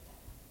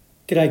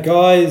G'day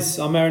guys,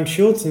 I'm Aaron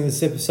Schultz and this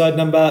is episode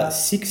number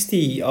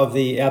 60 of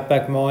the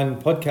Outback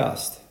Mind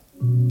Podcast.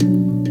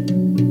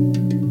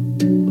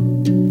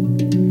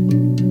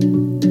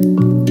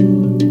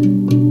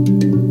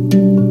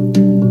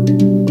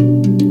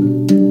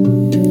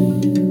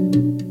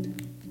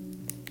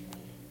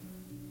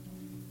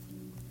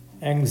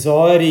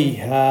 Anxiety,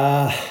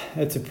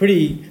 it's a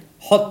pretty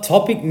hot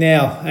topic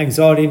now,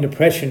 anxiety and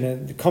depression,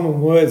 and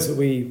common words that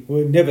we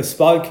never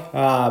spoke.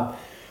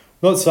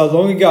 Not so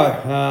long ago,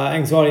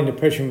 anxiety and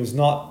depression was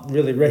not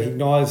really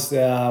recognised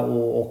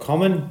or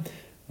common.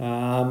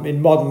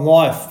 In modern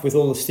life, with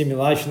all the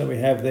stimulation that we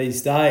have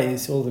these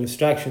days, all the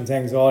distractions,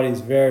 anxiety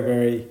is very,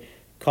 very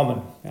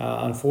common,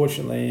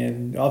 unfortunately.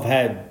 And I've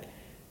had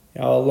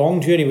a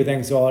long journey with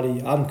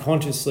anxiety,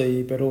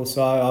 unconsciously, but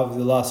also over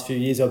the last few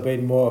years I've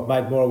been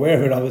made more aware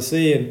of it,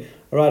 obviously, and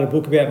I wrote a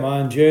book about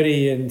my own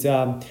journey, and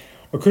I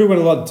could have went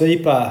a lot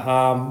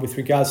deeper with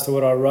regards to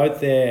what I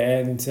wrote there.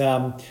 And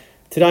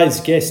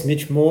today's guest,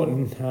 Mitch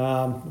Morton,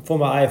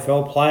 former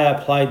AFL player,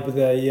 played with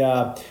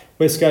the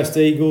West Coast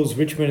Eagles,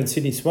 Richmond and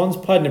Sydney Swans,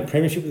 played in a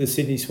premiership with the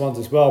Sydney Swans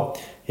as well.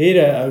 He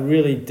had a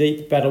really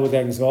deep battle with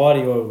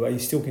anxiety, or he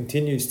still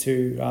continues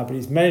to, but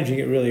he's managing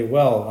it really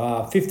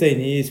well. 15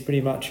 years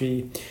pretty much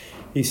he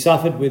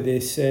suffered with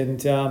this,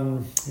 and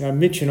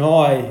Mitch and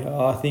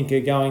I think, are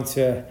going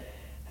to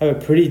have a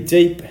pretty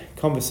deep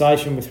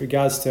conversation with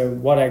regards to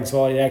what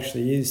anxiety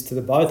actually is to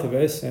the both of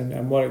us,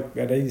 and what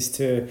it is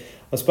to,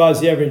 I suppose,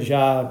 the average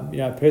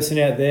person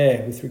out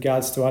there with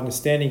regards to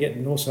understanding it,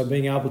 and also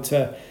being able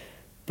to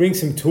bring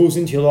some tools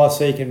into your life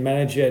so you can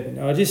manage it.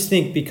 And I just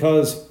think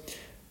because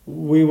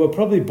we were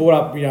probably brought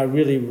up,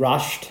 really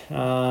rushed,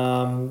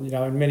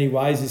 in many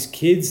ways as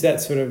kids, that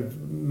sort of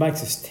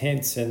makes us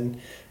tense. And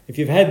if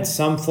you've had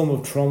some form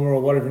of trauma or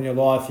whatever in your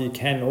life, you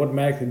can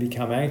automatically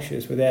become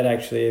anxious without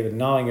actually even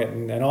knowing it.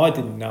 And I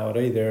didn't know it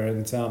either.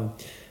 And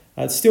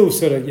it still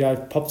sort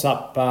of, pops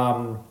up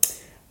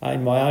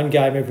in my own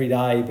game every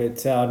day.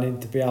 But I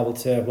need to be able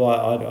to,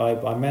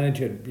 I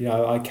manage it,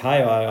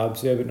 okay. I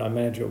observe it and I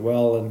manage it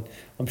well. And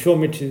I'm sure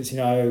Mitch is,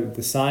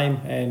 the same.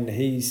 And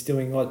he's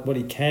doing what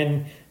he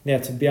can now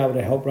to be able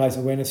to help raise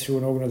awareness through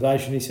an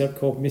organisation he set up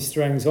called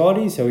Mr.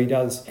 Anxiety. So he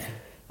does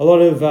a lot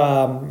of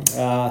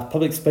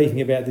public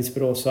speaking about this,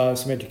 but also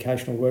some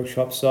educational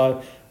workshops.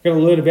 So we're going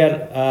to learn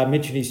about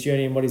Mitch and his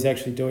journey and what he's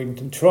actually doing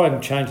to try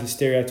and change the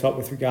stereotype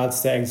with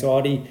regards to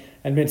anxiety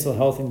and mental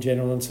health in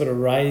general, and sort of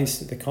raise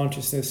the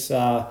consciousness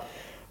of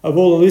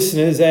all the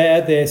listeners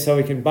out there, so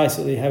we can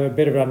basically have a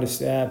better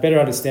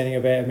understanding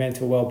of our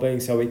mental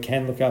well-being, so we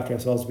can look after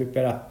ourselves a bit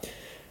better.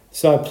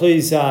 So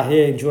please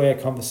enjoy our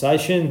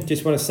conversation.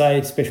 Just want to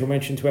say special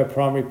mention to our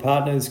primary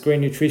partners,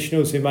 Green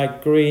Nutritionals, who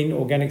make green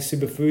organic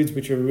superfoods,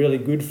 which are really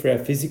good for our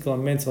physical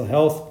and mental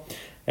health.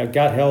 Our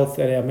gut health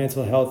and our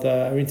mental health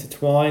are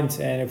intertwined,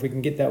 and if we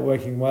can get that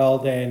working well,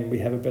 then we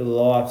have a better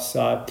life.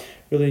 So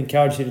really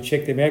encourage you to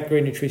check them out,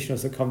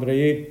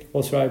 greennutritionals.com.au.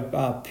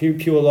 Also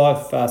Pure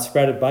Life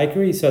Sprouted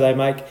Bakery, so they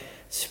make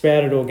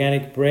sprouted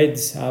organic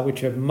breads,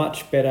 which are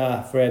much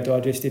better for our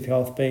digestive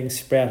health, being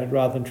sprouted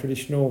rather than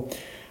traditional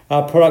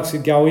products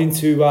that go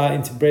into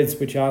breads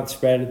which aren't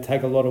sprouted,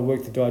 take a lot of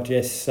work to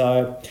digest.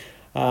 So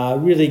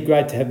really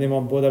great to have them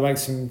on board. They make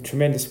some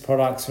tremendous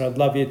products, and I'd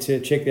love you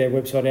to check their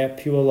website out,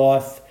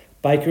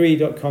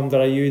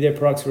 purelifebakery.com.au. Their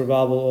products are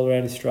available all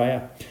around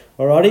Australia.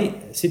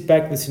 Alrighty, sit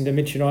back, listen to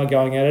Mitch and I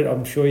going at it.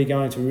 I'm sure you're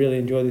going to really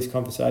enjoy this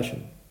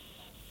conversation.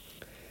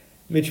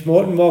 Mitch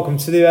Morton, welcome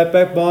to the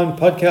Outback Mind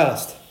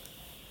Podcast.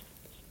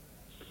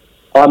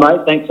 Hi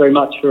mate, thanks very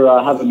much for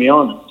having me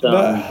on.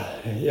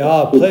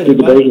 Pleasure, good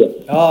to be here.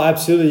 Oh,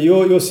 absolutely.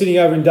 You're sitting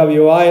over in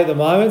WA at the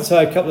moment, so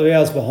a couple of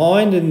hours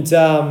behind, and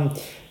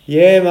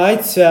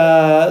mate.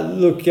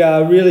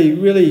 Really,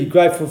 really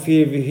grateful for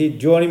you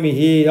joining me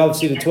here.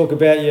 Obviously, to talk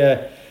about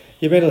your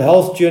mental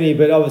health journey,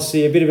 but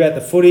obviously a bit about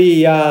the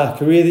footy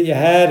career that you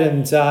had,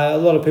 and a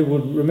lot of people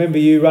would remember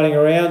you running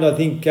around. I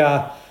think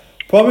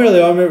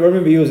primarily I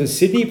remember you as a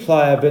Sydney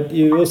player, but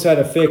you also had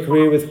a fair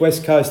career with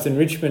West Coast and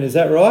Richmond. Is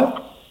that right?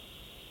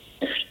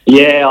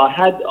 Yeah,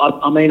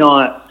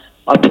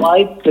 I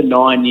played for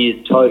 9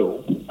 years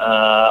total.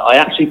 I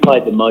actually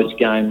played the most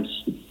games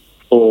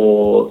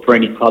for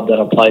any club that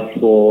I played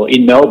for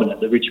in Melbourne at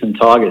the Richmond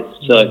Tigers.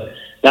 So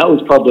that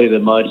was probably the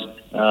most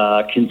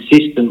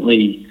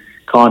consistently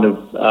kind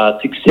of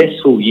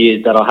successful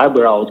years that I had,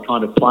 where I was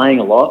kind of playing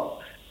a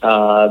lot.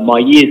 My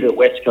years at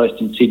West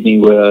Coast and Sydney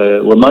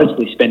were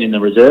mostly spent in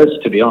the reserves,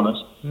 to be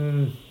honest.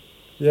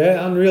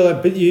 Yeah, unreal.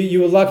 But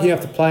you were lucky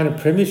enough to play in a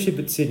premiership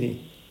at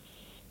Sydney.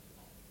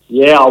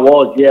 Yeah, I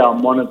was. Yeah,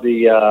 I'm one of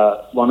the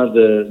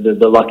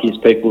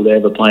luckiest people to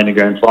ever play in a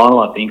grand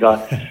final. I think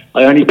I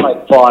only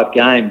played 5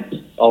 games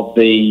of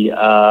the.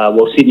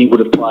 Sydney would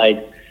have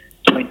played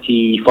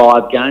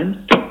 25 games,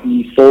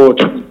 24 or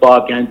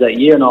 25 games that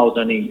year, and I was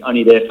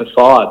only there for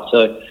 5.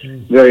 So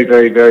very,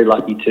 very, very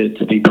lucky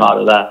to be part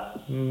of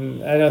that.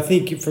 And I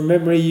think from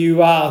memory,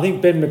 I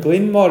think Ben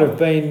McGlynn might have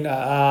been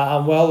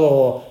unwell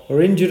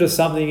or injured or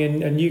something,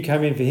 and you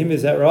came in for him.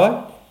 Is that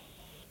right?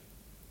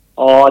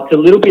 Oh, it's a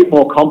little bit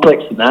more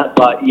complex than that,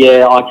 but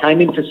yeah, I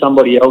came in for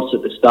somebody else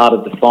at the start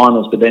of the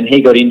finals, but then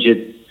he got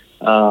injured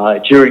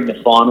during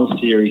the final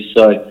series.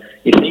 So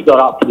if he got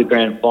up to the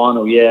grand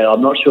final, yeah,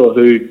 I'm not sure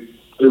who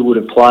would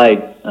have played.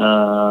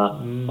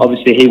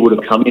 Obviously, he would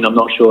have come in. I'm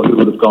not sure who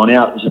would have gone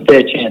out. There's a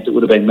fair chance it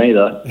would have been me,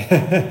 though.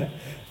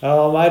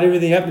 Oh, mate,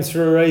 everything happens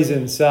for a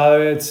reason.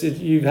 So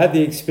you've had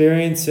the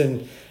experience,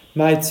 and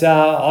mate,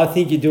 I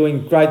think you're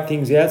doing great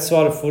things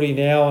outside of footy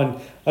now. And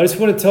I just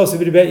want to tell us a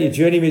bit about your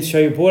journey, Mitch. So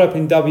you brought up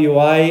in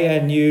WA,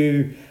 and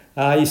you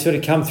sort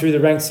of come through the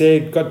ranks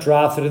there, got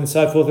drafted and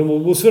so forth. And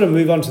we'll sort of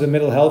move on to the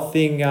mental health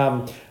thing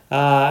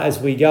as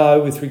we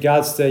go with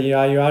regards to your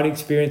own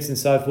experience and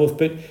so forth.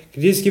 But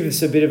could you just give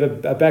us a bit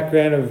of a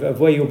background of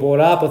where you were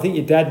brought up? I think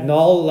your dad,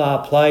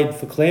 Noel, played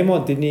for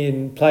Claremont, didn't he,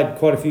 and played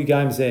quite a few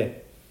games there.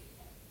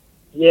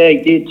 Yeah, he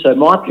did. So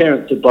my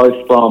parents are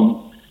both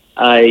from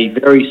a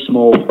very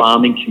small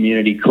farming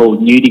community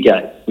called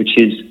Newdigate,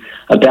 which is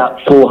about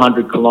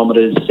 400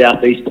 kilometres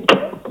southeast of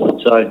Perth.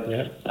 So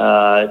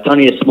it's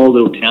only a small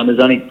little town. There's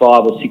only 5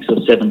 or 6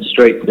 or 7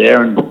 streets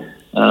there, and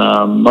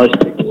most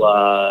people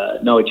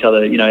know each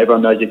other.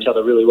 Everyone knows each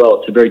other really well.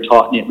 It's a very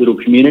tight-knit little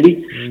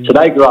community. So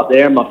they grew up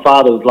there, and my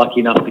father was lucky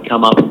enough to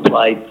come up and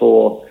play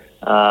for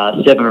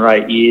 7 or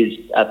 8 years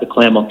at the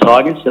Claremont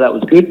Tigers, so that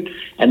was good.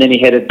 And then he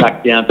headed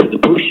back down to the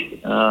bush,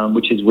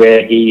 which is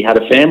where he had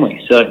a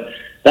family. So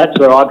that's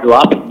where I grew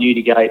up,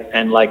 Newdigate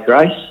and Lake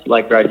Grace.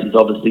 Lake Grace is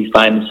obviously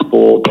famous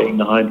for being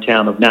the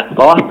hometown of Nat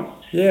Fyfe.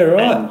 Yeah,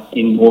 right.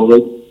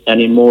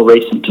 And in more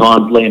recent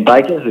times, Liam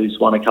Baker, who's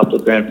won a couple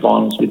of grand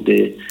finals with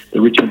the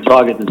Richmond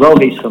Tigers as well.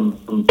 He's from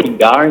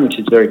Pingarring, which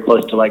is very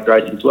close to Lake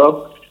Grace as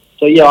well.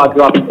 So yeah, I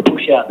grew up in the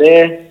bush out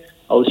there.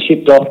 I was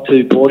shipped off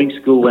to boarding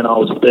school when I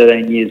was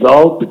 13 years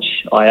old,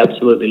 which I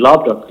absolutely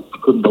loved. I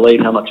couldn't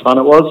believe how much fun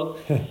it was.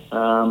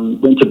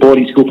 Went to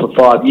boarding school for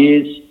 5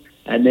 years,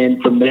 and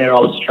then from there I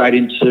was straight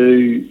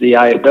into the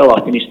AFL.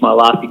 I finished my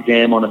last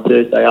exam on a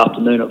Thursday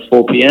afternoon at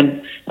 4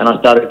 p.m, and I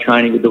started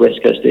training with the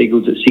West Coast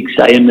Eagles at 6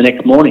 a.m. the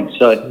next morning.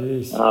 So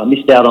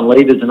missed out on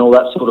leavers and all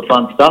that sort of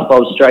fun stuff. I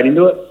was straight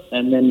into it,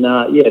 and then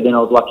then I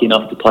was lucky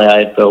enough to play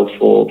AFL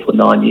for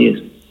 9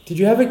 years. Did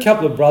you have a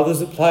couple of brothers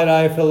that played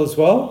AFL as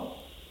well?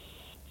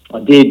 I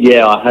did,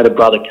 yeah. I had a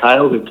brother,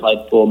 Cale, who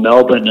played for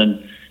Melbourne,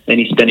 and then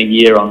he spent a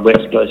year on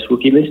West Coast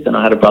rookie list, and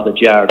I had a brother,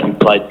 Jared, who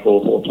played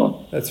for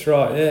Hawthorn. That's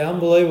right, yeah,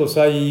 unbelievable.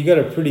 So you got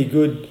a pretty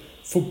good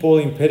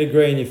footballing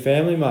pedigree in your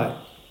family, mate.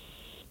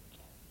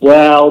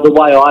 Well, the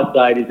way I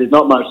say it is there's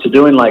not much to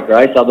do in Lake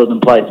Grace other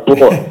than play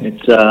sport.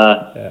 It's,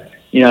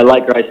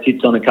 Lake Grace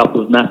sits on a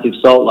couple of massive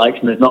salt lakes,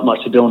 and there's not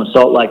much to do on a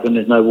salt lake when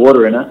there's no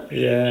water in it.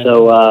 Yeah.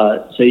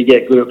 So you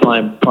get good at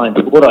playing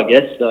sport, I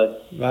guess. So.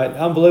 Mate,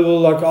 unbelievable.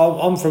 Like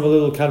I'm from a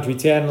little country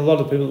town, and a lot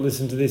of people that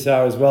listen to this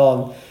are as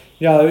well. And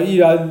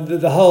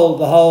the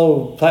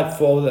whole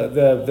platform,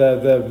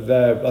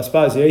 the I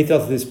suppose the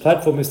ethos of this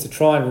platform is to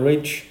try and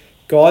reach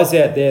guys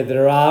out there that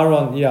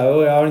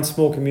are in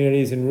small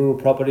communities and rural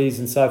properties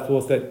and so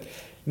forth that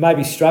may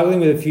be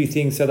struggling with a few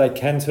things, so they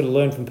can sort of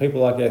learn from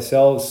people like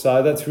ourselves.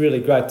 So that's really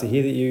great to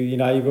hear that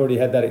you've already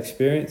had that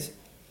experience.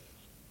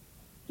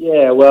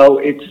 Yeah, well,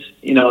 it's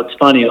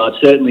funny. I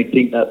certainly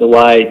think that the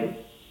way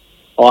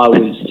I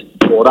was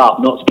brought up,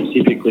 not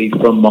specifically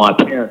from my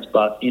parents,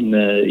 but in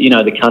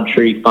the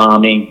country,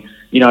 farming,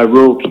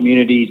 rural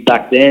communities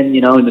back then,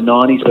 in the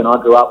 90s when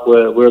I grew up,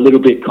 were a little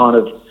bit kind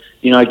of,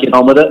 get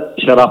on with it,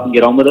 shut up and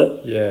get on with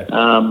it. Yeah.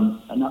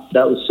 And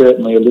that was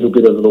certainly a little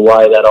bit of the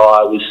way that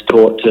I was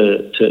taught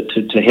to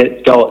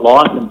go at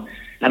life.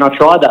 And I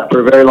tried that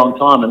for a very long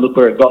time, and look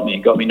where it got me.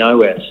 It got me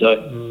nowhere.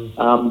 So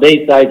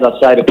these days I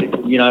say to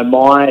people,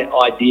 my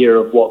idea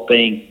of what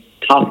being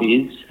tough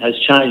is has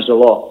changed a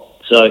lot.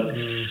 So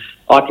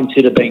I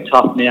consider being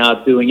tough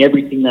now doing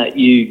everything that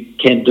you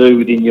can do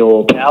within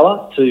your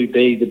power to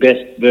be the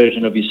best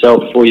version of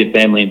yourself for your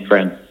family and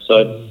friends.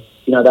 So,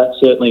 that's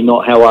certainly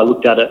not how I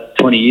looked at it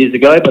 20 years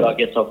ago, but I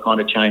guess I've kind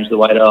of changed the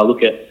way that I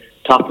look at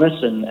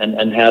toughness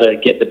and how to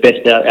get the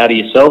best out of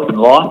yourself and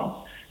life.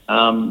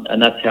 And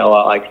that's how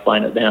I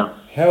explain it now.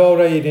 How old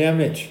are you now,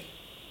 Mitch?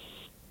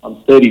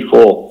 I'm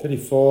 34.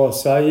 34.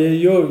 So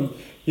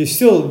you're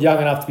still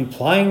young enough to be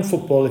playing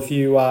football if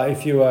you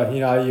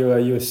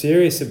were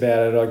serious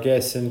about it, I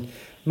guess. And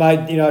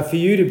mate, for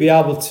you to be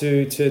able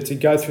to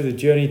go through the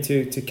journey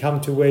to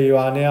come to where you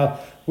are now,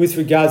 with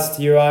regards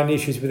to your own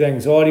issues with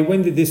anxiety,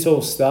 when did this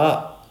all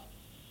start?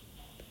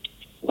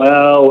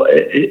 Well,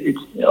 I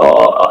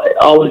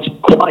was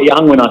quite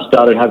young when I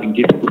started having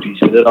difficulties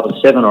with it. I was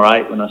 7 or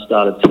 8 when I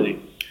started to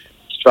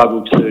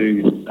struggle with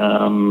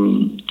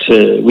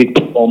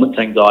performance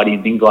anxiety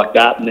and things like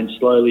that. And then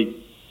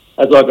slowly,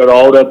 as I got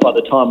older, by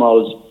the time I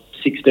was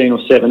 16 or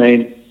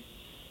 17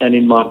 and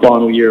in my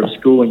final year of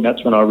schooling,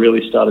 that's when I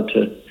really started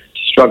to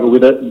struggle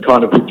with it and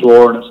kind of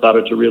withdraw, and it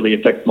started to really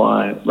affect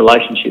my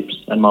relationships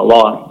and my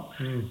life.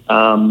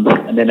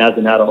 And then as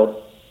an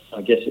adult,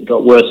 I guess it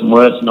got worse and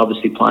worse, and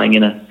obviously playing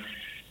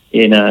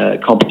in a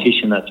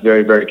competition that's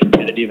very, very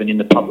competitive and in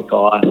the public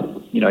eye,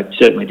 it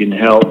certainly didn't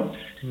help.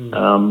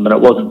 But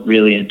it wasn't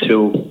really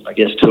until, I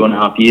guess,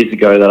 2.5 years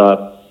ago that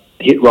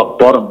hit rock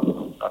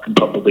bottom, I can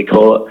probably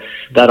call it,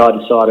 that I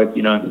decided,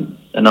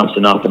 enough's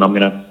enough and I'm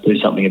going to do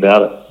something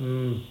about it.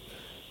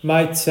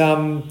 Mate,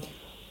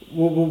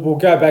 we'll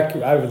go back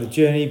over the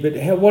journey, but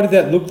what did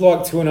that look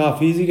like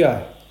 2.5 years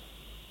ago?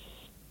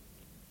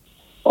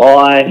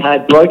 I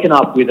had broken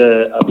up with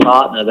a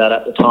partner that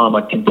at the time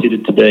I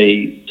considered to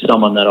be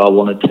someone that I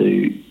wanted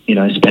to,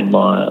 spend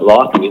my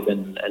life with,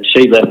 and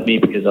she left me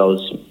because I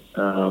was,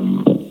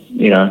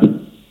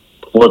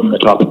 wasn't the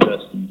type of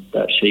person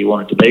that she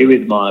wanted to be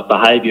with. My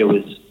behaviour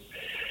was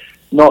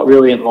not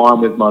really in line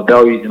with my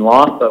values in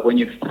life, but when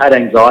you've had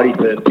anxiety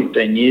for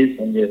 15 years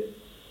and you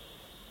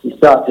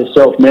start to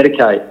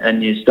self-medicate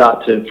and you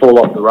start to fall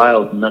off the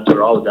rails, and that's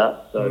where I was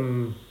at.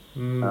 So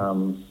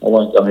I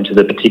won't go into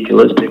the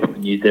particulars. People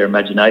can use their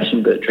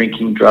imagination, but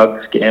drinking,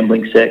 drugs,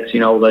 gambling, sex,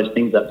 all those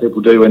things that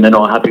people do when they're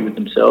not happy with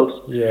themselves.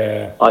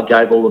 Yeah. I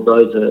gave all of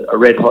those a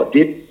red hot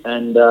dip,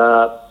 and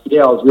I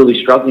was really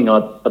struggling.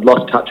 I'd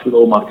lost touch with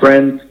all my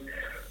friends.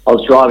 I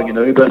was driving an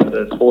Uber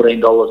for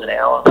 $14 an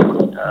hour.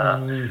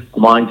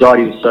 My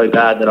anxiety was so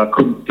bad that I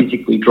couldn't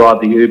physically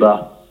drive the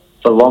Uber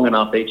for long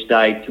enough each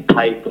day to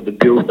pay for the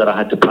bills that I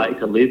had to pay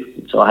to live.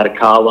 So I had a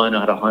car loan, I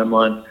had a home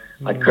loan,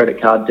 I had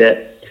credit card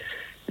debt,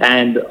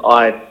 and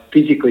I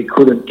physically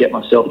couldn't get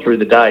myself through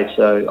the day.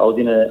 So I was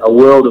in a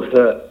world of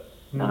hurt.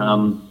 I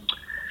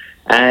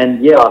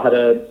had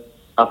a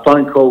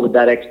phone call with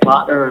that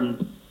ex-partner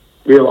and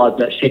realised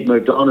that she'd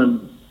moved on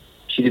and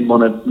she didn't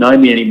want to know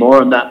me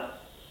anymore, and that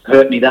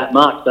hurt me that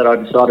much that I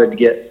decided to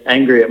get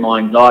angry at my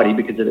anxiety,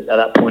 because at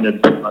that point it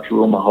had pretty much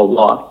ruled my whole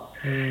life.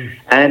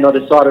 And I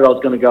decided I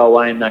was going to go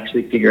away and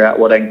actually figure out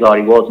what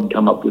anxiety was and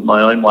come up with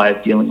my own way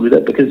of dealing with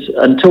it, because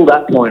until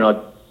that point I'd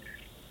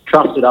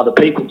trusted other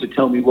people to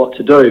tell me what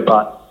to do.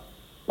 But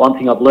one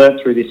thing I've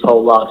learned through this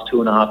whole last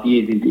 2.5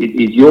 years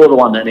is you're the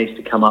one that needs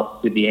to come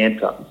up with the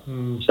answer.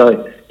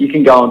 So you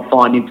can go and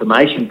find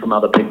information from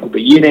other people,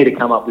 but you need to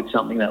come up with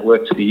something that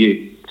works for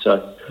you.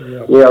 So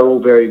we are all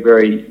very,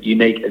 very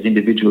unique as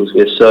individuals.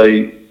 We're so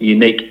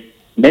unique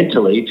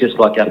mentally, just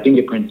like our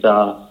fingerprints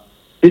are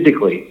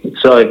physically.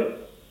 So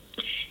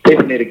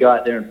people need to go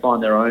out there and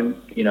find their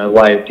own,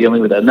 way of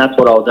dealing with it. And that's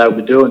what I was able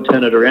to do and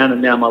turn it around.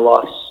 And now my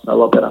life's a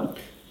lot better.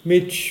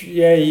 Mitch,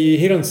 you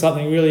hit on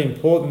something really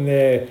important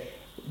there.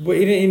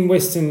 In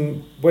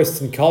Western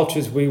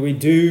cultures, we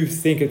do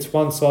think it's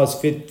one size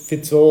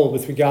fits all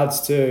with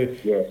regards to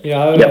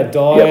our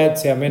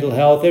diets, our mental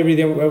health,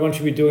 everything. Everyone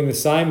should be doing the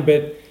same,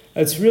 but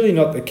it's really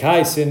not the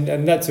case,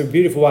 and that's a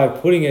beautiful way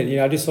of putting it.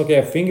 Just like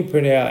our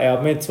fingerprint,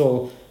 our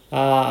mental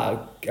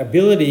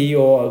ability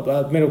or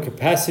mental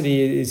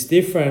capacity is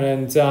different,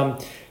 and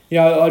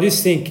I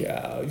just think,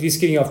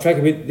 just getting off track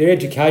a bit, their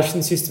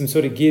education system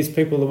sort of gears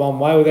people the one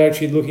way without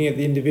actually looking at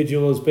the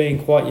individual as being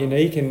quite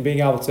unique and being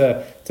able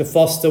to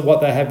foster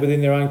what they have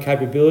within their own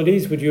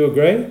capabilities. Would you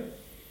agree?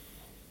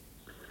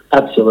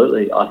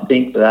 Absolutely. I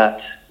think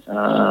that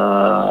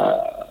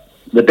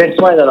the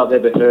best way that I've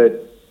ever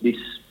heard this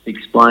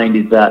explained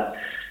is that,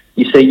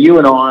 you see, you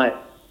and I,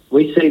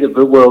 we see the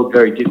world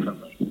very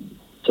differently.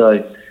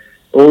 So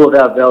all of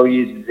our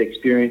values,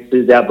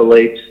 experiences, our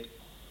beliefs,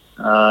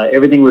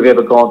 everything we've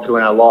ever gone through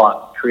in our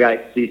life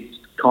creates this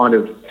kind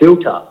of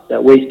filter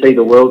that we see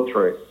the world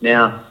through.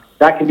 Now,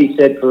 that can be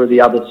said for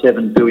the other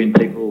 7 billion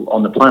people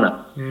on the planet.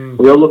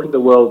 We all look at the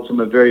world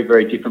from a very,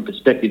 very different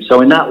perspective.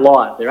 So in that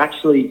light, there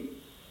actually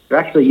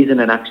isn't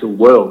an actual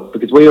world,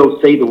 because we all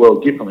see the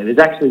world differently. There's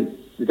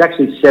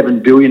actually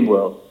 7 billion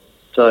worlds.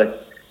 So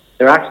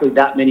there are actually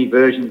that many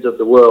versions of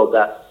the world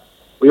that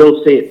we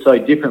all see it so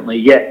differently,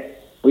 yet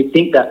we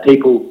think that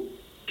people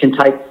can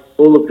take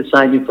all of the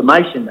same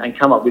information and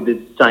come up with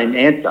the same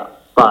answer.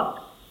 But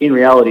in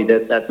reality,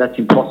 that's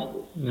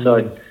impossible.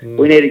 So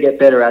we need to get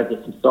better as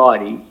a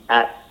society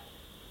at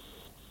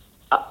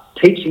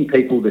teaching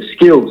people the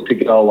skills to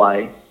go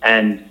away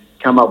and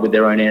come up with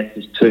their own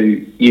answers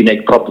to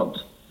unique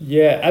problems.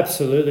 Yeah,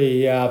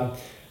 absolutely.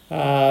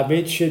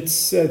 Mitch,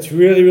 it's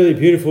really, really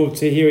beautiful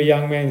to hear a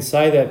young man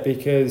say that,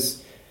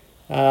 because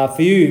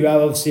for you,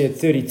 obviously at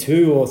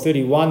 32 or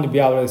 31, to be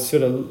able to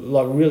sort of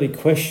like really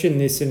question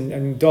this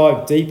and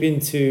dive deep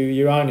into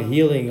your own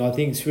healing, I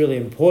think it's really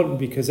important,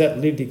 because that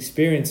lived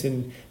experience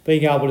and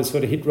being able to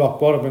sort of hit rock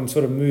bottom and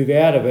sort of move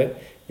out of it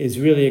is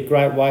really a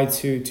great way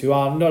to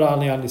not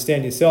only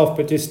understand yourself,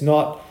 but just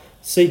not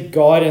seek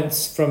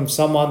guidance from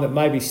someone that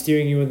may be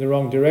steering you in the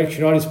wrong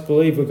direction. I just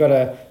believe we've got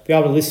to be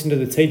able to listen to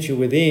the teacher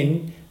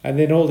within, and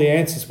then all the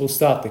answers will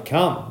start to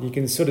come. You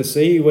can sort of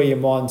see where your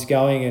mind's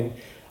going. And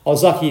I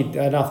was lucky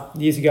enough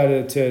years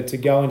ago to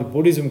go into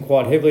Buddhism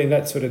quite heavily, and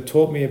that sort of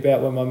taught me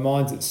about when my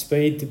mind's at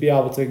speed to be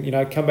able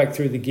to, come back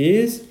through the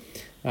gears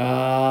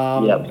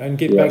and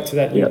get back to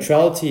that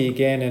neutrality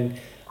again. And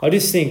I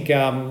just think,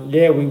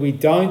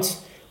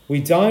 we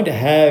don't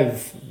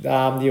have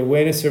the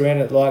awareness around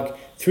it. Like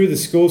through the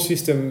school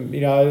system,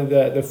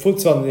 the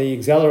foot's on the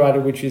accelerator,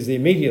 which is the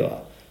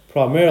amygdala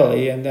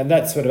primarily, and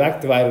that's sort of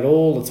activated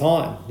all the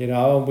time,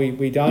 and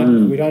we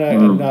don't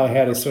know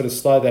how to sort of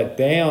slow that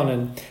down.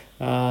 And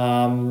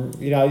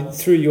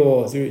through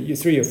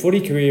your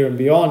footy career and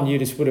beyond, you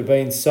just would have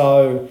been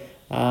so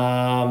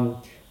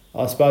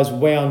I suppose,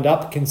 wound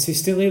up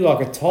consistently like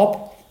a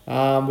top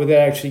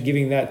without actually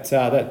giving that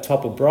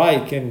top a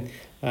break. And,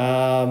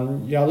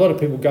 a lot of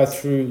people go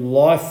through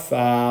life,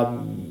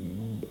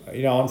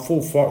 on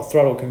full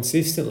throttle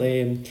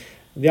consistently, and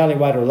the only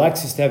way to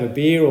relax is to have a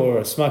beer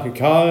or smoke a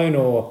cone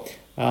or,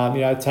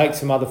 take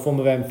some other form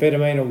of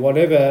amphetamine or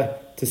whatever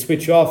to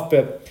switch off.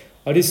 But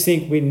I just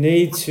think we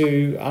need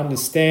to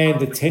understand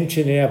the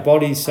tension in our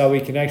bodies so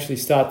we can actually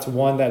start to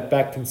wind that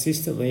back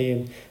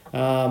consistently.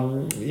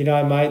 And,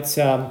 mates,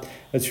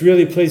 it's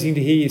really pleasing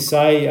to hear you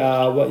say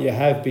what you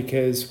have,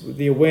 because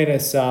the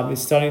awareness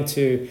is starting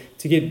to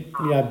get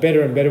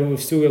better and better, but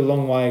we've still got a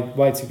long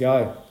way to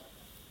go.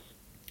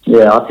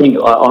 Yeah, I think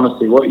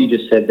honestly what you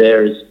just said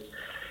there is,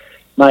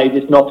 mate, you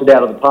just knocked it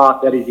out of the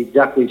park. That is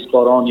exactly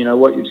spot on.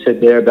 What you've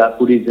said there about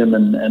Buddhism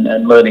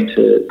and learning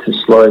to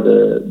slow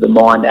the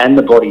mind and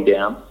the body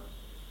down.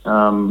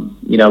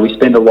 We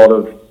spend a lot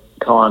of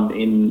time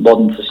in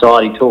modern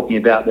society talking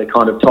about the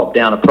kind of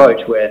top-down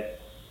approach where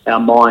our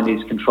mind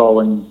is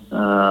controlling,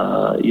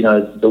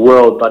 the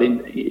world. But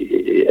at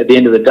the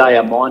end of the day,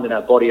 our mind and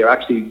our body are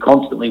actually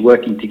constantly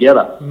working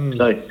together.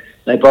 So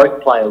they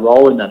both play a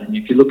role in that. And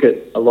if you look at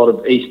a lot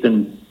of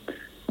Eastern,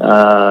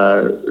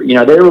 they're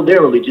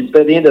religions,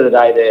 but at the end of the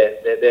day,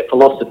 they're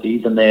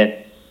philosophies and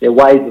they're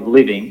ways of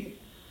living.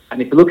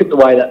 And if you look at the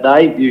way that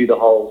they view the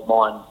whole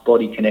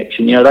mind-body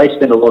connection, they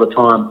spend a lot of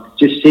time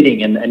just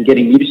sitting and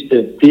getting used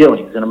to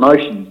feelings and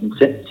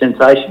emotions and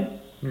sensations.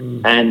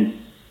 And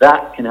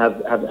that can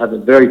have a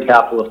very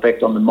powerful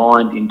effect on the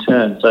mind in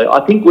turn. So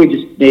I think we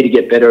just need to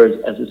get better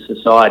as a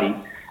society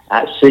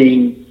at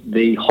seeing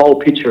the whole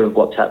picture of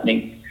what's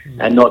happening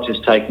and not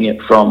just taking it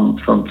from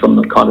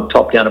the kind of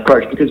top-down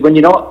approach. Because when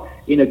you're not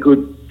in a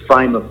good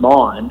frame of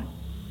mind,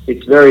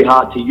 it's very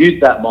hard to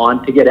use that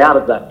mind to get out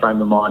of that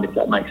frame of mind, if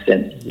that makes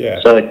sense. Yeah.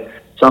 So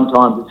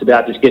sometimes it's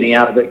about just getting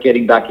out of it,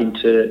 getting back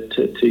into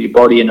your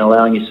body and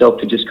allowing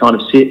yourself to just kind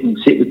of sit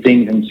with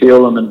things and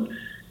feel them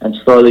and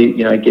slowly,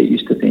 get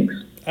used to things.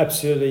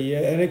 Absolutely, yeah.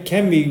 And it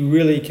can be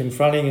really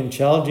confronting and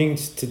challenging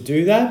to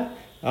do that.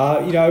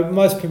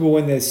 Most people,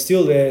 when they're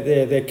still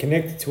they're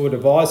connected to a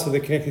device or they're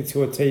connected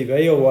to a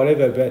TV or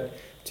whatever, but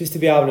just to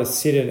be able to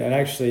sit and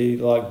actually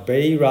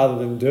be rather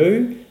than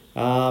do.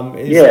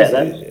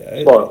 That's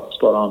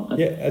spot on.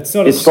 Yeah, it's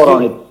spot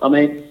on. I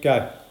mean,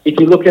 if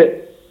you look at,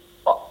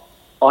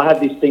 I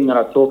have this thing that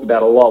I talk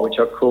about a lot, which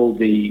I call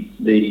the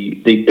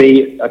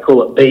B. I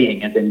call it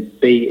being, as in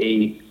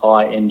BEING,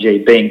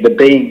 being, the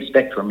being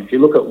spectrum. If you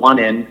look at one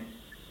end,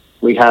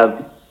 we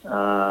have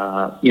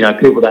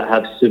people that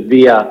have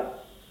severe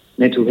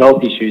mental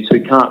health issues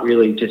who can't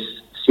really just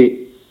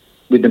sit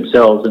with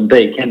themselves and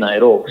be, can they,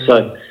 at all?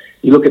 So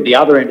you look at the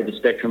other end of the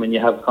spectrum and you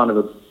have kind of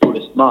a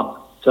Buddhist monk.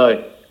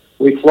 So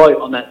we float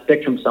on that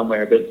spectrum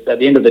somewhere, but at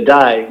the end of the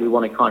day, we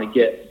want to kind of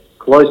get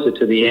closer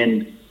to the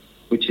end,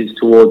 which is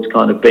towards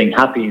kind of being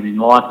happy and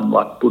enlightened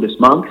like Buddhist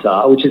monks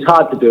are, which is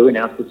hard to do in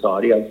our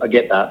society, I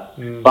get that.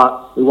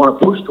 But we want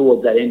to push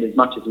towards that end as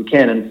much as we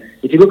can. And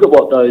if you look at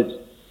what those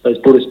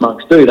Buddhist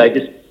monks do, they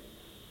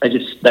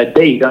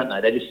be, don't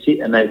they? They just sit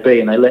and they be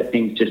and they let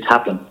things just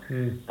happen.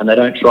 And they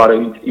don't try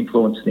to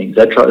influence things.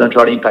 They don't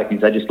try to impact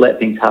things. They just let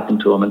things happen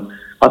to them. And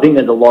I think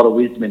there's a lot of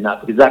wisdom in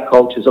that because that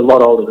culture is a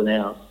lot older than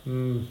ours.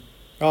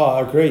 Oh,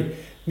 I agree.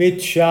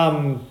 Mitch,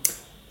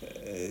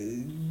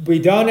 we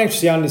don't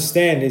actually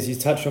understand, as you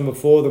touched on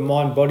before, the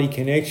mind-body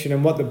connection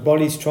and what the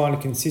body's trying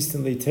to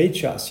consistently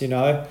teach us,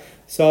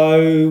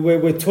 So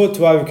we're taught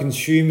to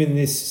overconsume in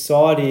this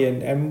society,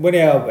 and when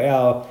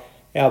our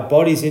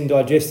body's in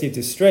digestive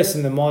distress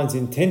and the mind's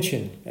in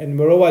tension, and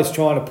we're always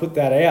trying to put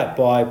that out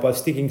by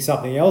sticking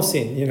something else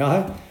in,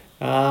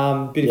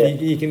 But if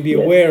you can be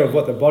aware of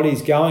what the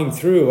body's going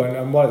through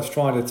and what it's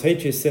trying to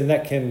teach us, then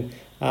that can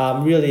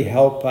really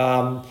help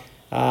our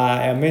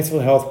mental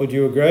health. Would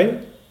you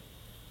agree?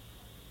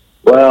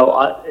 Well,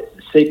 I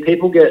see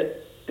people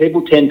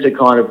tend to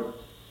kind of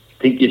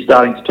think you're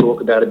starting to talk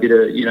about a bit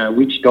of,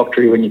 witch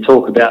doctrine when you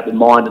talk about the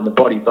mind and the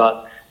body,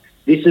 but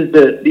this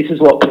is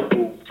what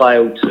people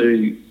fail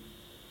to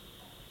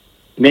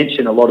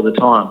mention a lot of the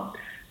time.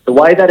 The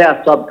way that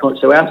our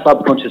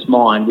subconscious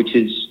mind, which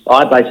is,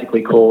 I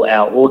basically call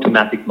our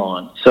automatic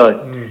mind.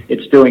 So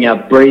it's doing our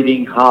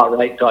breathing, heart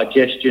rate,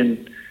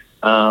 digestion,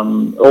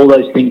 all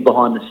those things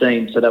behind the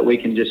scenes so that we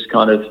can just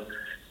kind of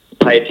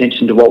pay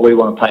attention to what we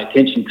want to pay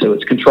attention to.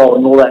 It's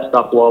controlling all that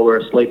stuff while we're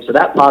asleep. So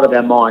that part of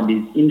our mind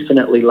is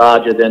infinitely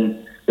larger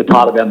than the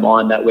part of our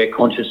mind that we're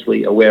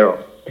consciously aware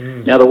of.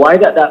 Now, the way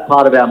that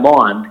part of our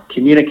mind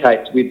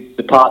communicates with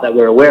the part that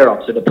we're aware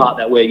of, so the part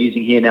that we're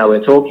using here now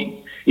we're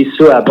talking, is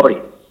through our body.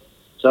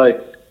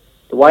 So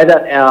the way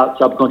that our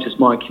subconscious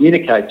mind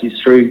communicates is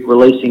through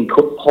releasing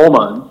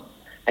hormones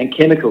and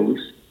chemicals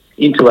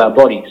into our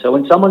body. So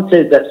when someone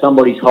says that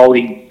somebody's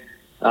holding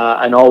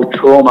an old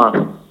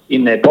trauma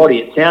in their body,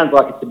 it sounds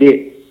like it's a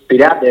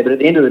bit out there, but at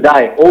the end of the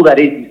day, all that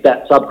is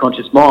that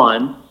subconscious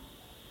mind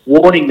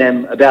warning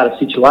them about a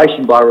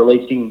situation by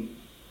releasing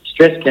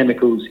stress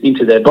chemicals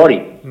into their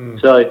body.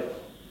 So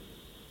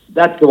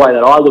that's the way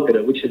that I look at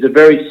it, which is a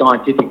very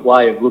scientific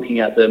way of looking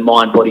at the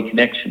mind-body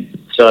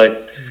connection.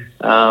 So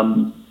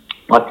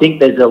I think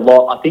there's a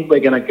lot. I think we're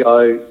going to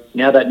go,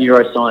 now that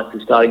neuroscience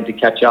is starting to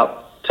catch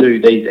up to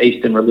these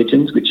Eastern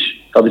religions, which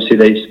obviously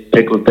these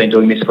people have been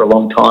doing this for a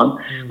long time,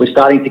 we're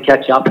starting to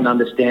catch up and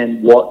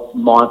understand what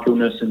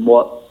mindfulness and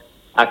what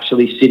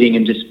actually sitting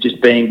and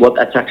just being, what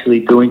that's actually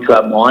doing to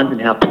our minds and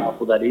how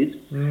powerful that is.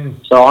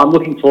 So I'm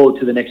looking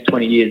forward to the next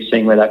 20 years,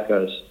 seeing where that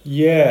goes.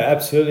 Yeah,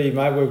 absolutely,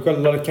 mate. We've got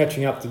a lot of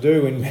catching up to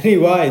do in many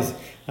ways.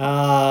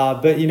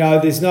 But, you know,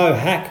 there's no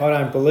hack, I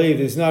don't believe.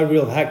 There's no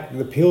real hack.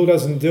 The pill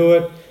doesn't do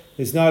it.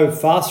 There's no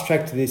fast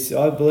track to this.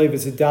 I believe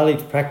it's a daily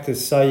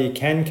practice so you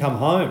can come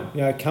home,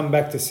 you know, come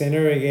back to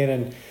centre again.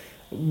 And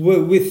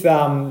with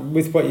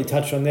what you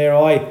touched on there,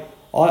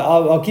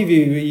 I'll give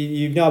you,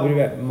 you know a bit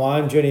about my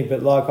own journey,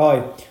 but like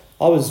I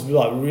was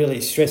like really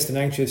stressed and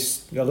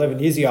anxious 11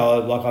 years ago.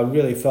 Like I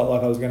really felt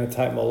like I was going to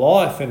take my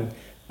life, and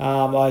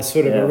I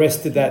sort of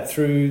arrested that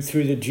through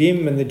the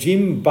gym, and the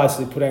gym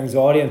basically put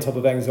anxiety on top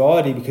of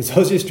anxiety because I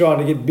was just trying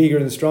to get bigger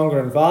and stronger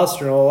and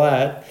faster and all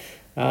that.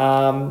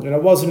 And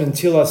it wasn't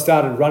until I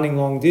started running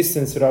long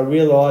distance that I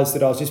realised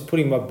that I was just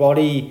putting my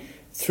body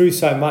through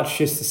so much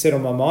just to settle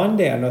my mind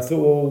down. I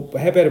thought,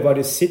 well, how about if I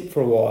just sit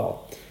for a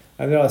while?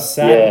 And then I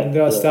sat, and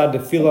then I started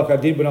to feel like I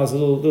did when I was a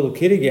little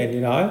kid again,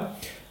 you know,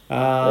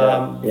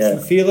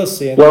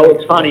 fearlessly. And well,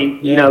 it's funny,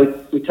 you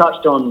know, we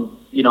touched on,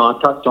 you know, I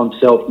touched on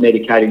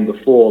self-medicating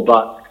before,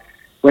 but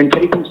when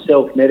people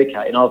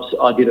self-medicate, and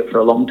I did it for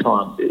a long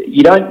time,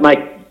 you don't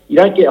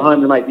get home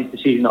and make this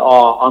decision,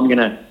 I'm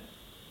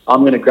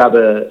gonna grab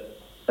a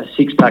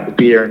 6-pack of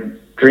beer and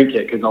drink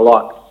it because I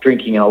like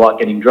drinking and I like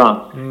getting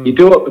drunk. You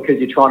do it because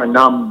you're trying to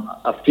numb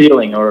a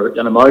feeling or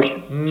an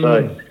emotion.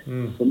 So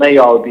for me,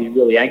 I would be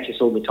really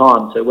anxious all the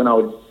time. So when I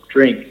would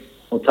drink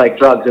or take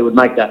drugs, it would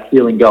make that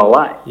feeling go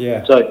away.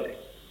 Yeah. So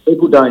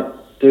people don't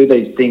do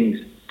these things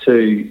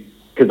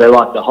because they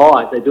like the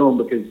high. They do them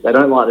because they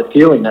don't like the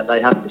feeling that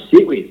they have to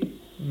sit with.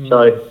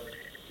 So,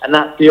 and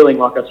that feeling,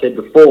 like I said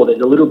before,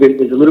 there's a little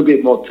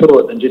bit more to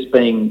it than just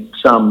being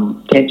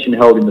some tension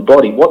held in the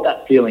body. What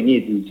that feeling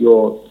is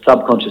your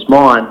subconscious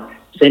mind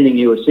sending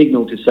you a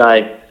signal to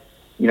say,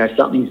 you know,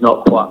 something's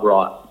not quite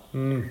right.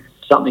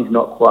 Something's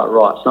not quite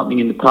right. Something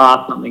in the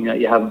past, something that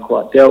you haven't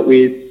quite dealt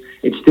with.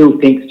 It still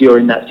thinks you're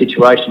in that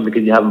situation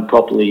because you haven't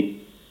properly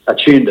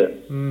attuned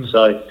it.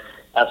 So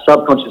our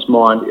subconscious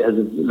mind has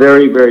a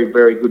very, very,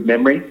 very good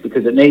memory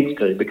because it needs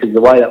to, because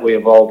the way that we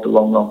evolved a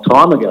long, long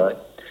time ago,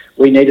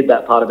 we needed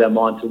that part of our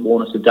mind to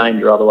warn us of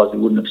danger, otherwise we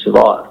wouldn't have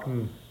survived.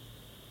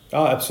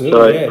 Oh, absolutely.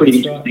 So it's pretty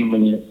interesting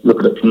when you look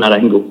at it from that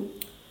angle.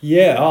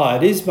 Yeah,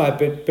 it is, mate.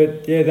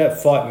 But yeah,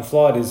 that fight and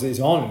flight is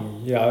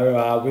on. You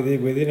know,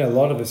 within a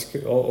lot of us,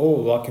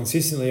 all like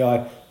consistently.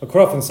 I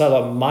quite often say,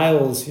 like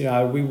males, you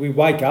know, we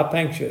wake up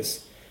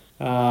anxious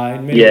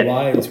in many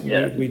ways.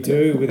 We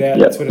do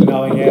without sort of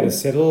knowing how to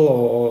settle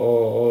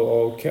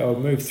or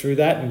move through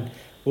that, and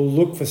we'll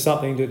look for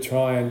something to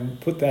try and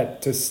put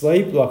that to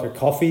sleep, like a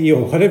coffee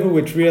or whatever,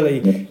 which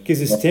really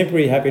gives us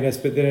temporary happiness,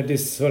 but then it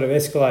just sort of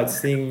escalates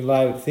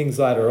things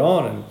later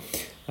on.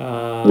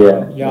 And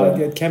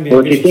it can be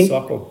a vicious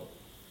cycle.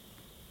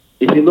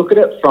 If you look at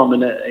it from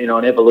an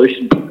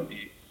evolution point of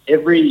view,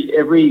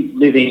 every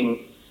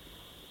living,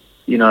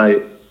 male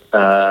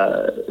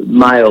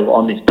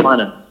on this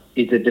planet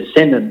is a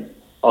descendant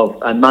of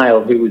a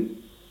male who was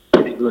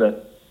pretty good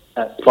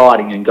at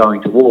fighting and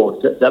going to war.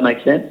 Does that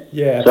make sense?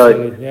 Yeah,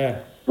 absolutely.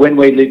 So when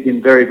we lived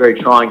in very, very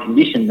trying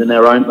conditions and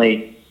there were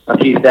only a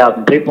few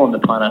thousand people on the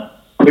planet,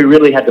 we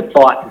really had to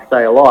fight to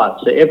stay alive.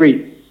 So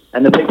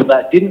and the people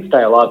that didn't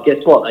stay alive,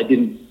 guess what? They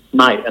didn't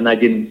mate and they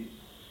didn't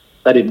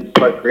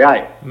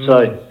procreate.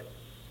 So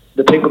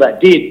the people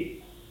that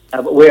did,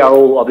 we are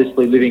all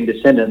obviously living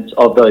descendants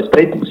of those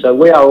people. So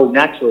we are all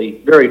naturally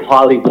very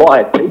highly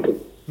wired people.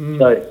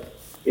 So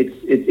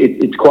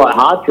it's quite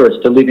hard for us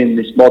to live in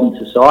this modern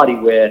society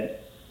where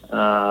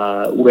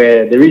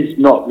there is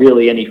not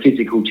really any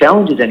physical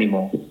challenges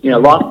anymore. You know,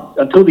 life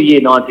until the year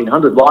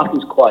 1900, life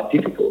was quite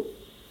difficult,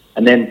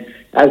 and then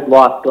as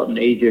life's gotten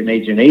easier and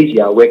easier and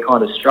easier, we're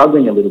kind of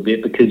struggling a little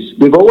bit because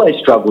we've always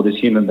struggled as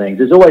human beings.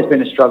 There's always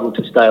been a struggle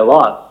to stay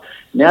alive.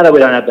 Now that we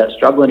don't have that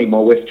struggle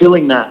anymore, we're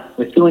filling that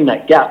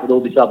gap with all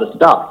this other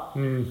stuff.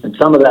 And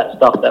some of that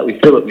stuff that we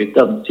fill it with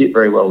doesn't sit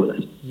very well with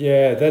us.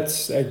 Yeah,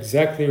 that's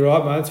exactly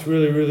right, mate. It's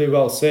really, really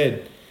well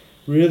said.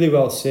 Really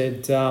well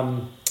said.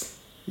 I'd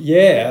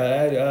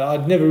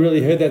never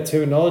really heard that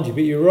terminology,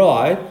 but you're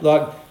right.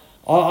 Like,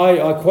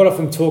 I quite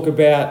often talk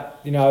about,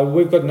 you know,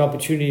 we've got an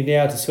opportunity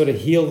now to sort of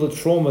heal the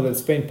trauma that's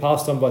been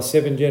passed on by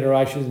 7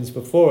 generations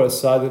before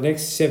us, so the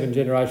next 7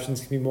 generations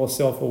can be more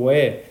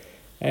self-aware.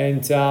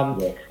 And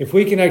if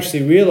we can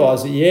actually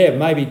realise that,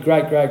 maybe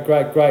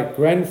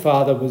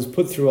great-great-great-great-grandfather was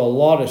put through a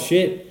lot of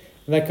shit,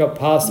 and that got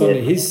passed on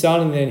to his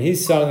son, and then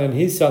his son, and then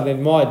his son,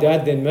 then my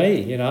dad, then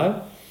me, you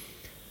know?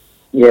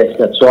 Yes,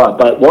 that's right.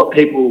 But what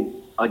people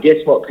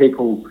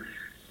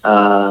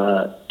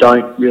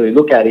don't really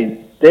look at is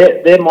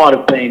there might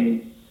have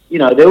been, you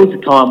know, there was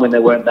a time when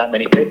there weren't that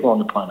many people on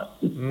the planet.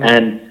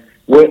 And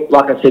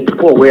like I said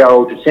before, we are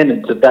all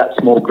descendants of that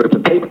small group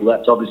of people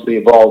that's obviously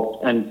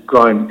evolved and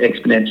grown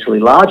exponentially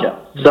larger.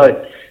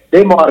 So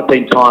there might have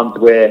been times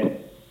where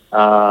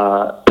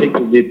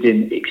people lived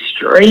in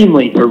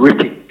extremely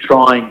horrific,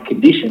 trying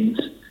conditions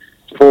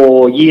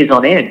for years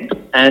on end.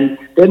 And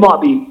there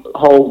might be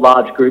whole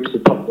large groups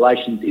of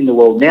populations in the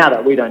world now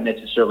that we don't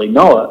necessarily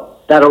know it,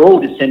 that are all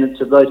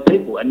descendants of those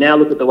people. And now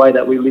look at the way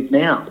that we live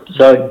now.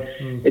 So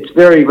it's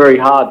very, very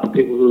hard for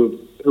people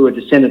who are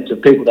descendants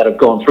of people that have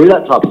gone through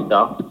that type of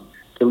stuff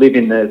to live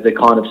in the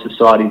kind of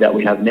society that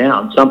we have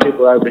now. And some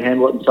people are able to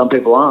handle it and some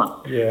people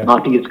aren't. Yeah. And I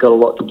think it's got a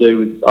lot to do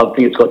with, lot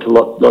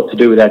to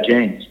do with our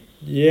genes.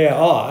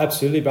 Yeah,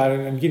 absolutely, but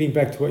and getting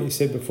back to what you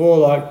said before,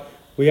 like,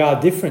 we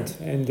are different,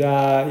 and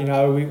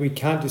we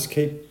can't just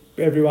keep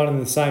everyone in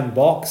the same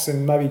box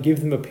and maybe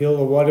give them a pill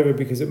or whatever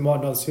because it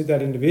might not suit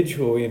that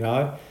individual.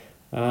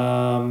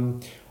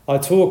 I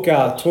talk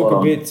a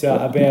bit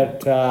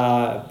about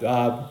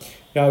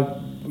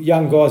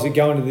young guys that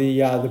go into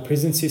the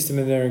prison system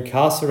and they're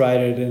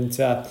incarcerated, and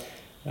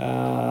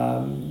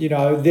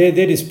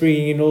they're just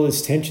bringing in all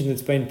this tension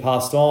that's been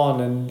passed on,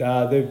 and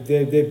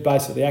they've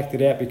basically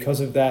acted out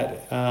because of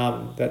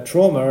that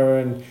trauma,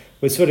 and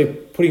we're sort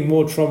of putting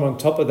more trauma on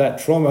top of that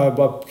trauma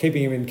by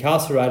keeping them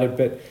incarcerated.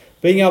 But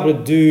being able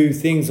to do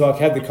things like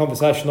have the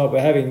conversation like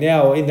we're having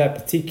now in that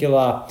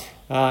particular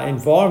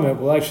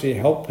environment will actually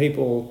help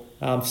people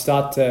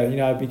start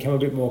to become a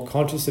bit more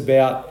conscious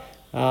about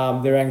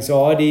their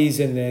anxieties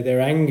and their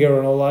anger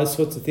and all those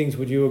sorts of things.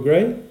 Would you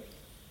agree?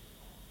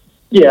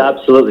 Yeah,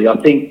 absolutely. I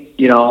think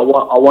I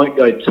won't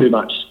go too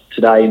much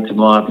today into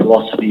my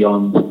philosophy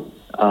on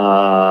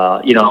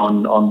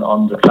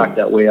on the fact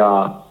that we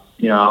are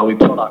purely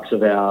products of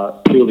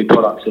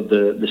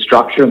the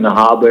structure and the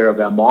hardware of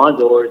our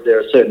minds, or is there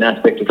a certain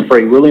aspect of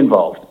free will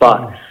involved?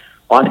 But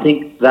I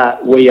think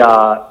that we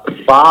are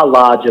far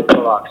larger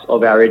products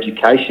of our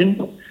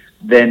education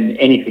than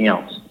anything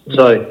else.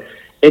 So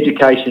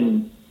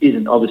education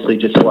isn't obviously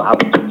just what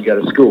happens when you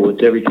go to school.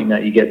 It's everything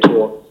that you get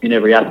taught in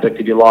every aspect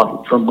of your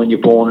life from when you're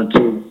born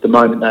until the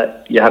moment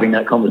that you're having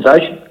that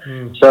conversation.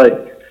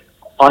 So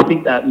I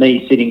think that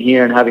me sitting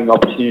here and having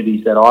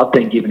opportunities that I've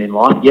been given in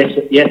life, yes,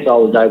 I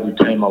was able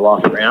to turn my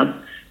life around,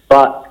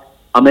 but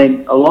I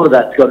mean, a lot of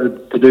that's got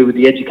to do with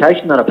the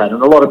education that I've had,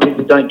 and a lot of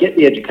people don't get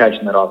the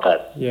education that I've had.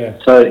 Yeah.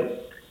 So,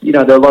 there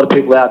are a lot of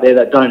people out there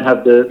that don't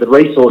have the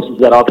resources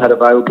that I've had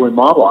available in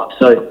my life.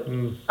 So,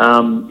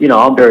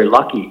 I'm very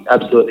lucky,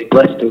 absolutely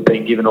blessed to have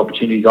been given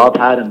opportunities I've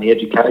had and the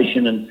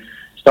education and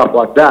stuff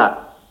like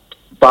that.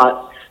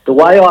 But the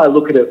way I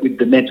look at it with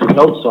the mental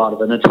health side of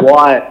it, and it's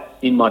why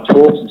in my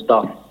talks and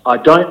stuff, I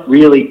don't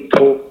really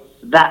talk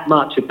that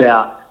much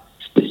about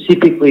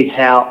specifically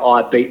how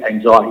I beat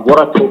anxiety. What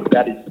I talk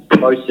about is the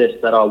process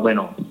that I went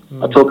on.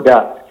 I talk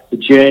about the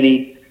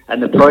journey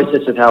and the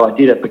process of how I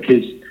did it,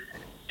 because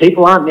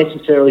people aren't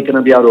necessarily going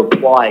to be able to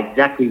apply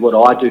exactly what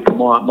I do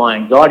for my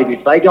anxiety. But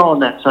if they go on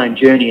that same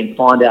journey and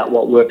find out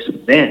what works for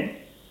them,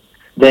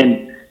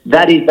 then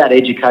that is that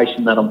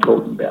education that I'm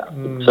talking about.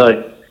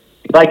 So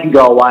if they can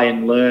go away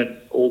and learn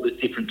all the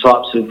different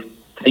types of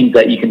things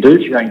that you can do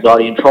for your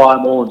anxiety and try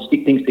them all and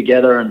stick things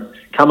together and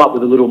come up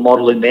with a little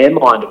model in their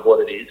mind of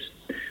what it is,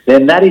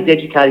 then that is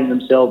educating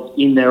themselves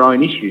in their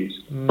own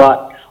issues.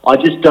 But I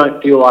just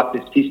don't feel like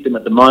the system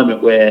at the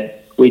moment where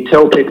we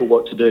tell people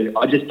what to do,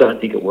 I just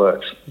don't think it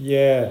works.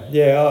 Yeah,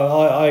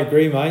 I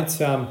agree, mate.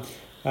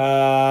 The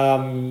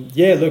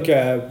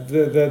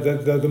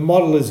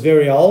model is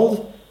very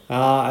old.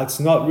 It's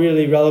not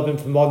really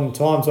relevant for modern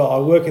times. I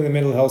work in the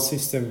mental health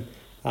system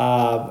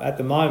at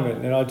the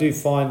moment, and I do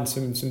find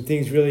some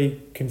things really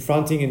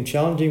confronting and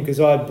challenging, because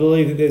I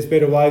believe that there's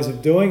better ways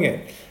of doing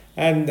it,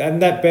 and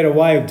that better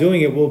way of doing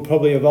it will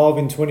probably evolve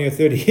in 20 or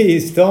 30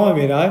 years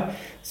time,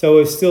 so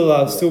we're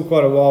still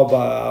quite a while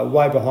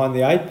way behind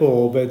the eight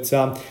ball. But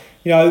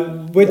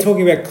we're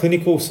talking about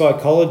clinical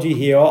psychology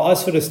here. I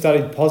sort of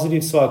studied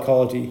positive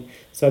psychology,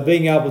 so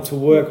being able to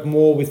work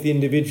more with the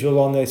individual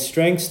on their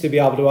strengths to be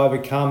able to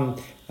overcome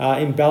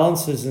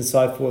imbalances and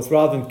so forth,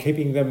 rather than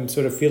keeping them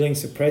sort of feeling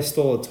suppressed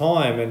all the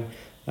time. And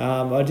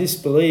I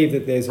just believe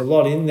that there's a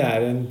lot in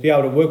that, and be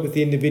able to work with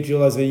the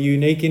individual as a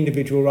unique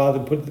individual rather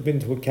than put them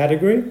into a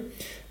category.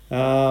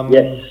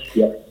 Yes.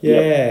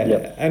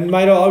 And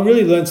mate, I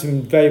really learned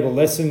some valuable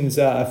lessons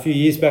a few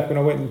years back when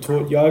I went and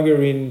taught yoga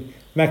in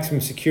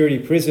maximum security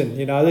prison.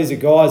 These are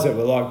guys that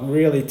were like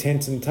really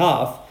tense and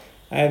tough,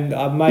 and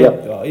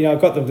I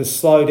got them to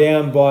slow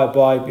down by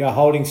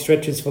holding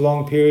stretches for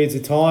long periods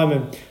of time,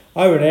 and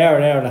over an hour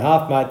and a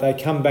half, mate, they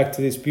come back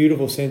to this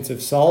beautiful sense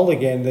of soul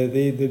again,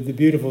 the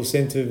beautiful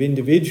sense of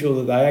individual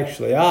that they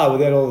actually are,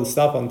 without all the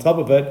stuff on top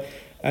of it.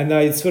 And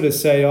they sort of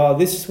say, oh,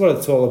 this is what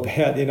it's all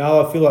about,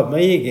 I feel like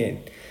me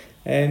again.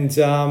 And,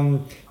 the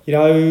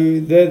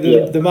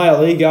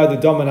male ego, the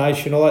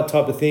domination, all that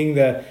type of thing,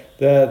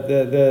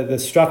 the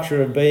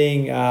structure of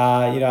being,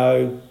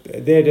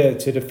 there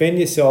to defend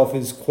yourself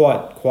is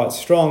quite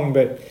strong.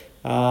 But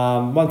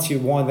once you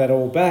wind that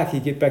all back, you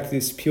get back to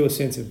this pure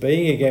sense of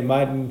being again,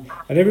 mate. And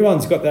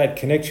everyone's got that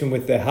connection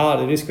with their heart.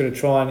 They're just got to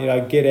try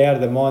and get out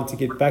of the mind to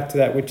get back to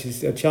that, which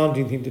is a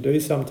challenging thing to do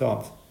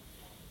sometimes.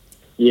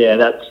 Yeah,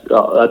 that's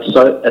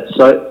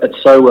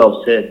so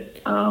well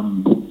said.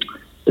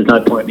 There's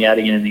no point in me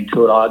adding anything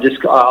to it.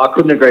 I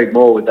couldn't agree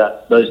more with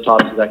those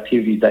types of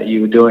activities that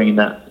you were doing in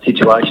that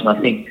situation. I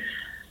think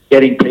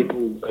getting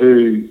people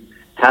who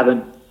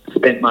haven't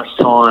spent much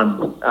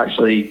time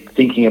actually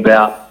thinking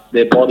about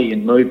their body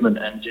and movement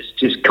and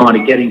just kind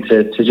of getting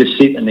to just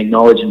sit and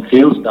acknowledge and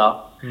feel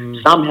stuff,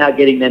 somehow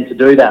getting them to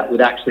do that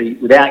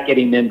without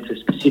getting them to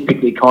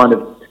specifically kind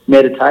of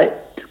meditate,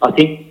 I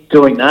think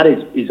doing that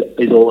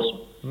is awesome.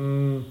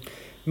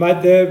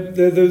 Mate,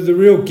 the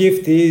real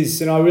gift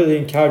is, and I really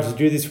encourage you to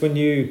do this when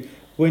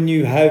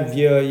you have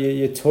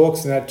your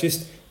talks and that,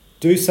 just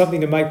do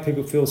something to make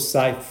people feel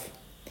safe.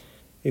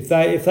 If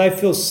they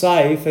feel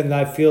safe and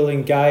they feel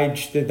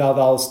engaged, then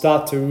they'll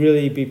start to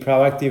really be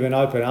proactive and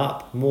open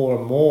up more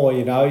and more.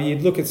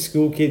 You'd look at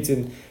school kids,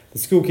 and the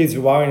school kids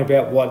are worrying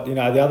about what the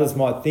others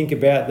might think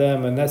about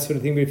them and that sort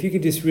of thing. But if you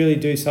could just really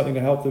do something to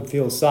help them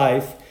feel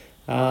safe,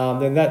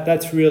 then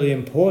that's really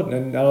important.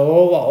 And I'll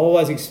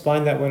always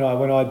explain that when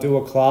I do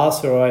a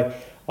class or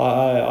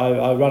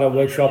I run a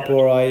workshop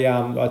or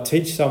I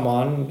teach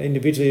someone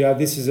individually.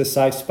 This is a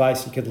safe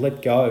space. You can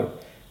let go.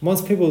 Once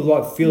people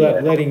feel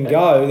that letting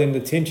go, then the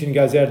tension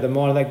goes out of the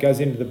mind and that goes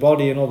into the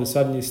body, and all of a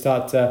sudden you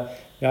start to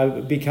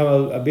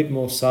become a bit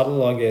more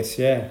subtle, I guess.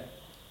 Yeah.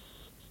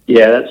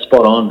 Yeah, that's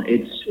spot on.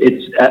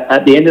 It's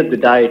at the end of the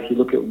day, if you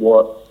look at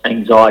what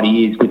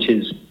anxiety is,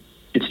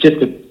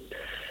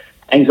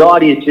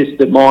 anxiety is just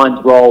the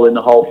mind's role in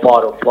the whole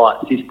fight or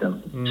flight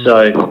system.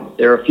 So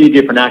there are a few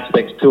different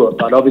aspects to it,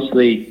 but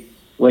obviously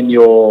when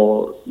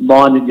your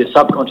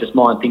subconscious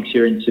mind thinks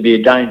you're in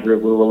severe danger,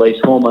 it will release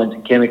hormones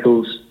and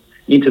chemicals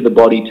into the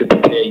body to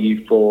prepare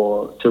you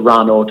to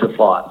run or to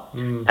fight.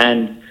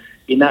 And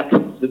in that,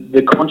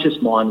 the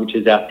conscious mind, which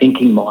is our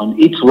thinking mind,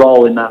 its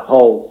role in that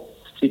whole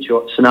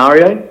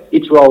scenario,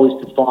 its role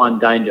is to find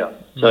danger.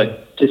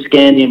 So to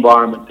scan the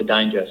environment for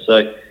danger.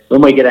 So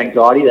when we get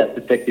anxiety, that's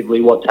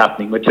effectively what's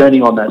happening. We're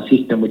turning on that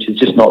system, which is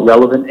just not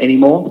relevant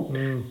anymore,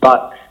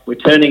 but we're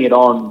turning it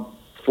on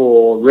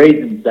for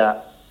reasons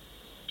that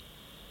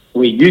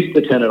we used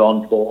to turn it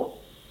on for.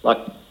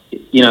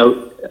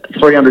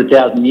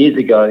 300,000 years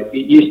ago,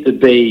 it used to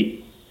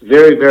be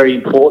very, very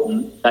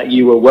important that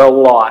you were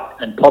well liked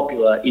and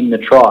popular in the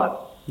tribe,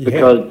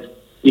 because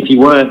if you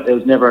weren't, there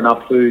was never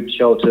enough food,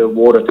 shelter,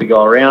 water to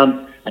go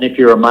around. And if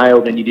you're a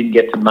male, then you didn't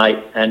get to mate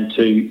and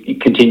to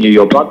continue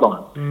your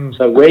bloodline.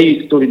 So where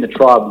you stood in the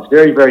tribe was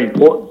very, very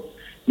important.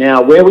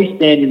 Now, where we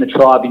stand in the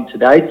tribe in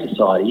today's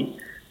society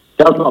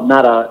does not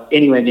matter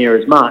anywhere near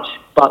as much,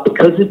 but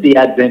because of the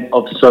advent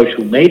of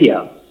social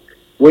media,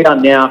 we are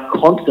now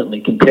constantly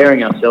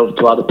comparing ourselves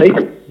to other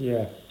people.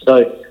 Yeah.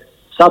 So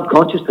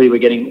subconsciously, we're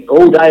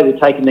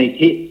taking these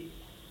hits.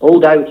 All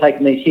day we're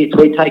taking these hits.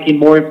 We take in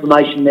more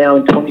information now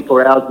in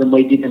 24 hours than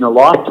we did in a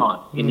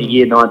lifetime in the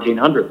year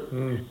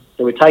 1900.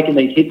 So we're taking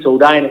these hits all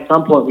day, and at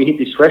some point we hit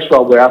this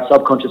threshold where our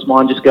subconscious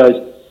mind just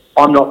goes,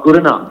 I'm not good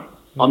enough.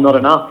 I'm not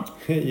enough.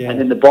 And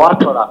then the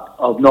byproduct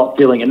of not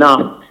feeling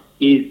enough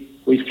is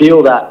we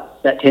feel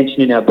that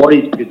tension in our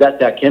bodies, because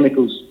that's our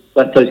chemicals.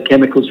 That's those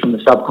chemicals from the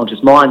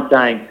subconscious mind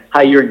saying,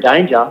 hey, you're in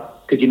danger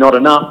because you're not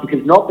enough,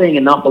 because not being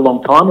enough a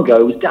long time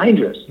ago was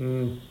dangerous.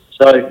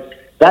 So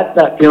that's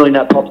that feeling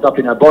that pops up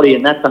in our body,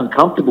 and that's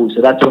uncomfortable.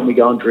 So that's when we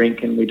go and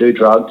drink and we do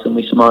drugs and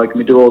we smoke and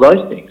we do all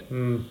those things.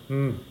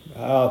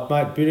 Oh,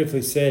 mate,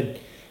 beautifully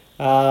said.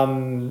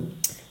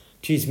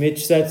 Geez,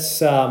 Mitch,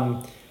 that's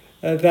a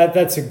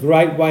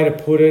great way to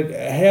put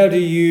it. How do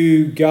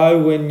you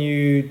go when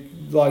you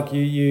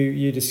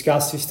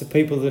discuss this to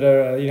people that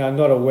are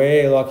not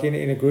aware, like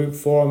in a group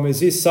forum?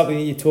 Is this something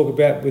that you talk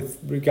about with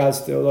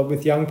regards to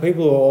with young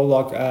people,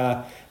 or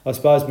I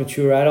suppose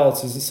mature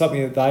adults? Is it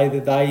something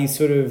that they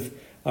sort of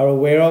are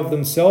aware of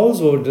themselves,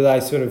 or do they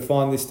sort of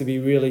find this to be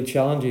really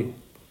challenging?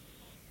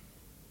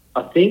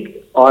 I think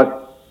I've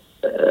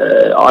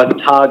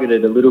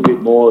targeted a little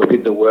bit more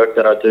with the work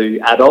that I do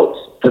adults,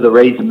 for the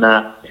reason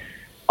that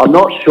I'm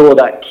not sure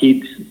that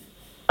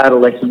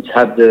adolescents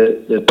have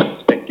the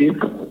perspective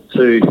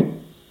to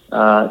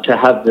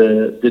have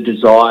the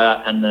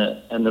desire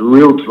and the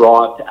real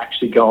drive to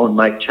actually go and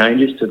make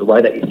changes to the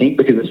way that you think,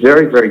 because it's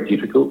very, very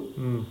difficult.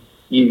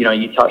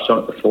 You touched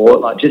on it before,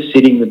 like just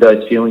sitting with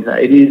those feelings,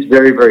 it is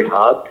very, very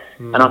hard.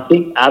 And I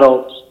think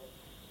adults,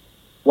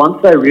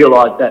 once they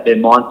realise that their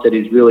mindset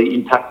is really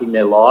impacting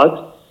their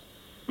lives,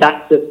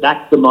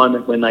 that's the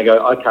moment when they go,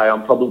 okay,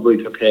 I'm probably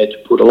prepared to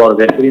put a lot of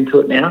effort into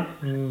it now.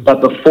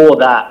 But before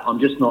that, I'm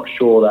just not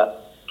sure that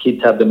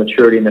kids have the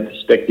maturity and the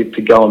perspective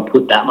to go and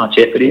put that much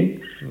effort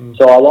in.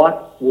 So I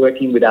like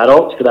working with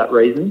adults for that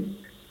reason.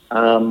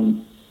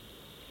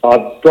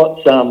 I've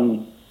got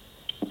some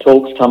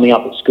talks coming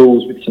up at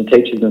schools with some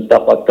teachers and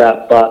stuff like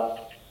that,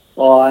 but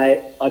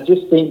I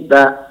just think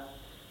that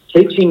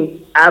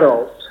teaching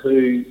adults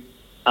who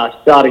are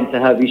starting to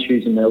have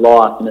issues in their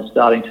life and are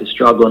starting to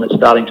struggle and it's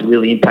starting to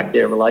really impact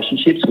their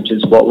relationships, which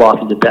is what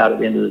life is about at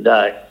the end of the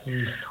day.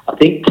 I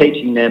think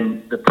teaching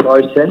them the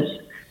process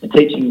and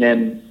teaching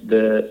them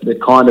the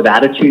kind of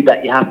attitude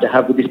that you have to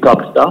have with this type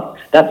of stuff,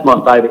 that's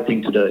my favourite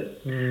thing to do.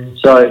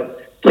 So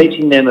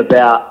teaching them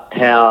about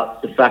how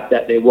the fact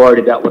that they're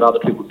worried about what other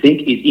people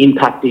think is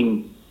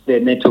impacting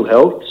their mental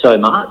health so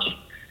much.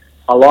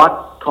 I like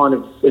kind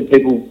of when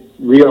people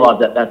realise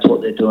that that's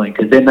what they're doing,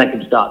 because then they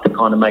can start to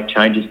kind of make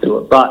changes to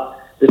it. But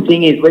the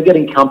thing is, we're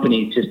getting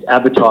companies just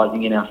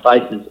advertising in our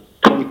faces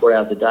 24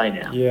 hours a day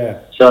now.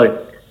 Yeah.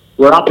 So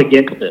we're up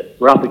against it.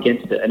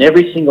 And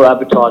every single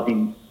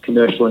advertising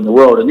commercial in the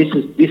world, and this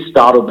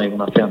startled me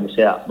when I found this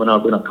out, when I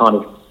kind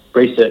of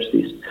researched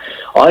this.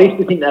 I used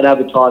to think that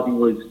advertising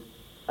was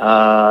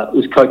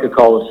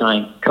Coca-Cola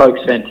saying,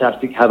 Coke's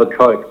fantastic, have a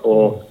Coke,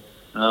 or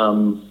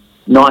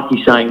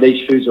Nike saying,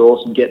 these shoes are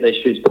awesome, get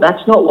these shoes. But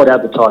that's not what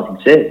advertising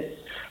says.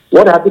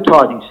 What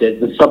advertising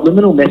says, the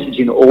subliminal message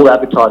in all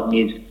advertising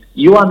is,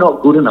 you are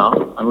not good enough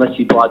unless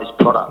you buy this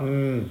product.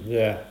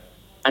 Yeah.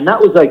 And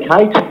that was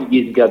okay 20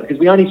 years ago, because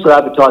we only saw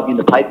advertising in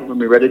the paper when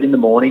we read it in the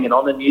morning and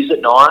on the news at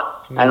night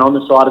and on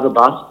the side of a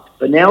bus.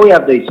 But now we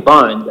have these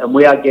phones and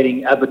we are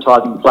getting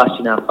advertising flashed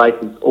in our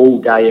faces all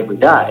day, every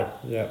day.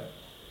 Yeah.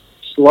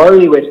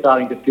 Slowly we're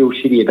starting to feel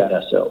shitty about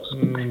ourselves.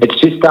 It's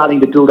just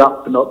starting to build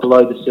up but not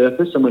below the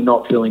surface, and we're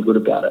not feeling good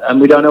about it. And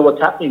we don't know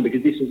what's happening,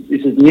 because this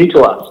is new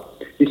to us.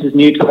 This is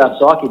new to our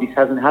psyche. This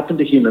hasn't happened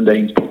to human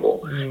beings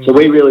before. So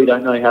we really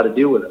don't know how to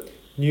deal with it.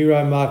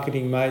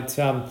 Neuromarketing, mate.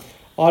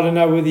 I don't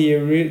know whether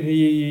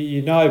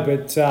you know,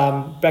 but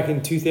back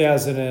in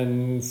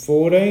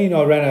 2014,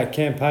 I ran a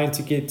campaign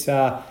to get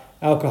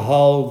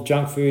alcohol,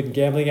 junk food and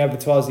gambling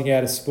advertising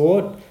out of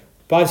sport,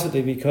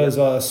 basically because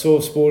I saw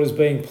sport as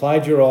being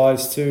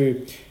plagiarised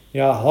to,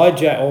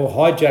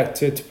 hijacked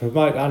to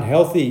promote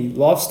unhealthy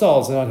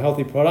lifestyles and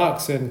unhealthy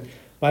products. And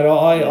mate,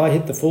 I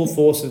hit the full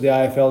force of the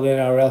AFL, the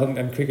NRL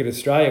and Cricket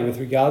Australia with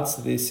regards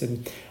to this,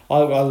 and I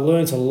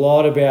learned a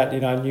lot about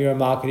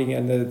neuromarketing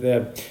and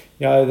the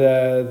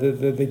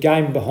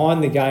game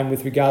behind the game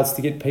with regards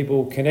to get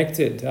people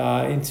connected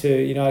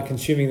into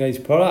consuming these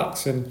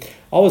products. And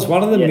I was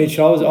one of them, Mitch.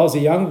 I was a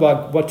young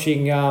bloke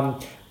watching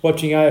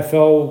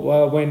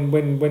AFL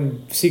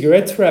when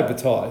cigarettes were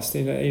advertised.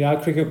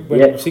 Cricket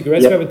when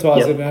cigarettes were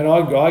advertised, and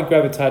I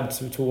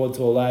gravitated towards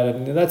all that,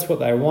 and that's what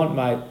they want,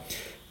 mate.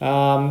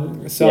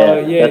 That's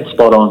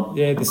spot on.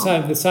 Yeah,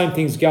 the same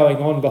things going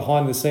on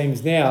behind the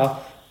scenes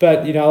now.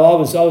 But I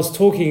was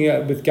talking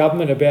with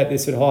government about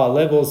this at higher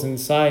levels and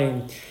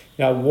saying,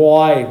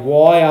 why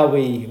are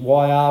we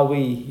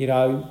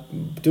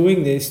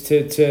doing this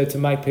to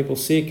make people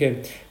sick?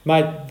 And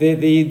mate,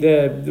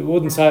 I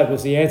wouldn't say it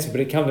was the answer, but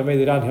it come to me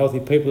that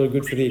unhealthy people are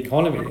good for the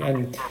economy.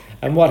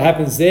 And what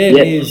happens then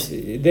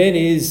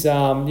is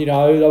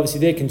obviously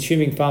they're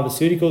consuming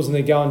pharmaceuticals and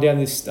they're going down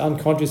this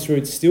unconscious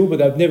route still, but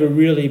they've never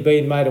really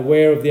been made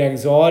aware of the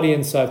anxiety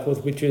and so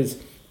forth, which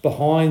is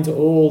behind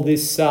all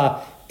this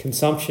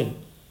consumption.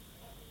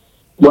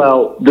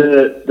 Well,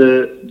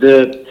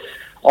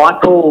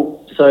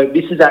 so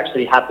this has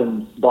actually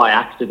happened by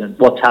accident,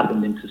 what's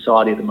happened in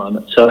society at the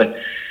moment. So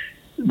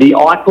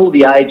I call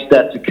the age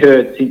that's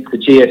occurred since the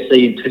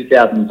GFC in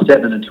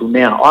 2007 until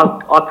now,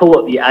 I call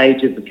it the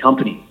age of the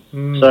company.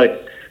 So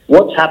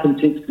what's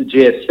happened since the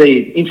GFC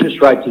is interest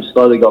rates have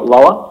slowly got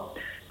lower.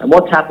 And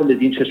what's happened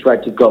as interest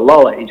rates have got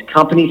lower is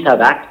companies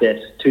have access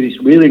to this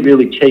really,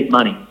 really cheap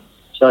money.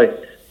 So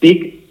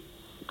big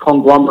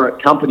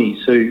conglomerate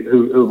companies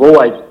who've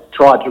always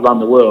tried to run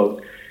the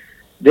world,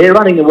 they're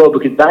running the world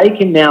because they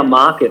can now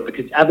market,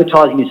 because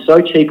advertising is so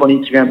cheap on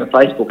Instagram and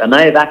Facebook, and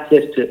they have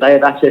access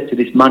to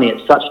this money at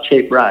such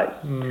cheap rates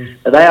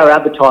that they are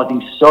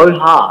advertising so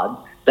hard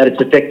that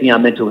it's affecting our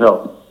mental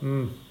health.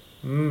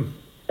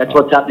 That's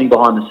what's happening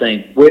behind the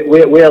scenes.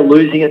 We're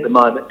losing at the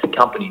moment to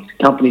companies.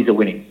 Companies are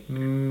winning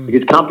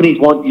because companies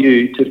want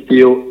you to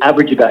feel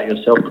average about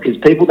yourself, because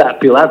people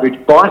that feel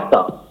average buy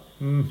stuff.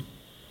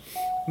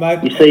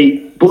 Mate. You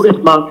see, Buddhist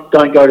monks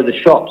don't go to the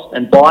shops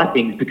and buy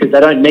things because they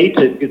don't need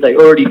to, because they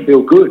already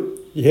feel good.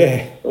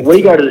 Yeah.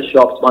 We go to the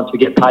shops once we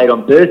get paid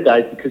on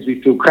Thursdays because we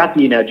feel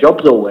crappy in our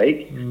jobs all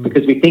week,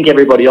 because we think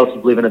everybody else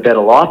is living a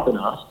better life than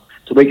us.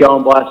 So we go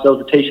and buy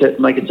ourselves a T-shirt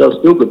to make ourselves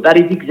feel good. That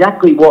is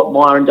exactly what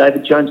Myer and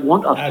David Jones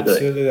want us to do.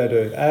 Absolutely, they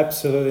do.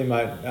 Absolutely,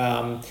 mate.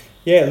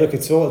 Look,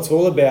 it's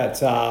all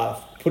about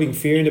putting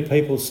fear into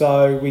people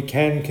so we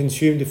can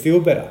consume to feel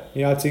better,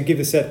 to give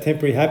us that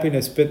temporary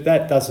happiness, but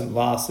that doesn't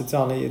last. It's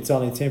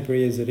only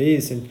temporary as it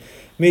is. And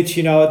Mitch,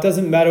 it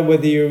doesn't matter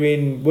whether you're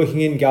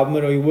working in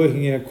government or you're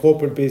working in a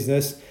corporate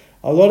business.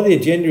 A lot of the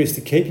agenda is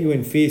to keep you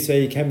in fear so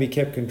you can be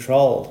kept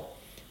controlled.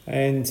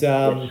 And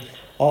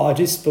I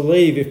just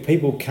believe if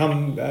people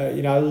come,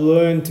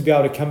 learn to be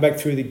able to come back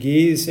through the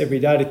gears every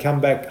day, to come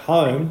back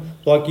home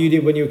like you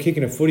did when you were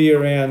kicking a footy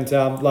around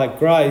Lake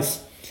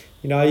Grace,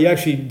 you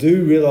actually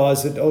do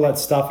realise that all that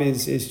stuff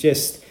is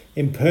just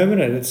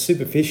impermanent. It's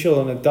superficial,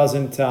 and it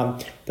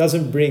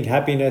doesn't bring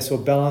happiness or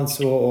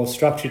balance or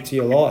structure to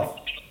your life.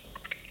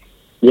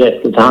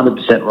 Yes, it's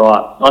 100%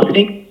 right. I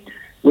think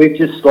we've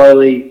just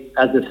slowly,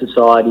 as a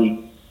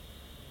society,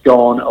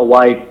 gone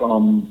away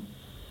from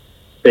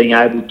being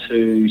able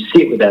to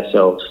sit with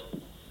ourselves.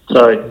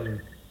 So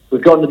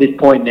we've gotten to this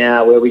point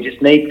now where we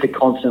just need to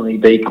constantly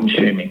be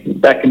consuming.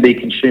 That can be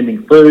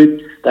consuming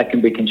food, that can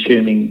be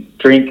consuming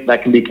drink,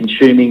 that can be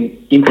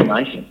consuming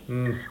information.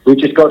 We've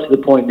just got to the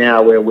point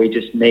now where we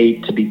just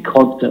need to be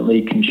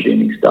constantly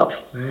consuming stuff.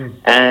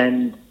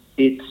 And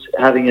it's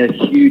having a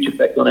huge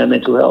effect on our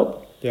mental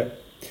health. Yeah.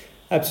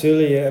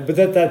 Absolutely, yeah. But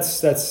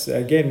that's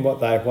again what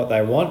they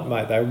want,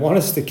 mate. They want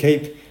us to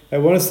keep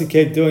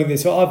doing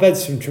this. I've had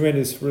some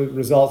tremendous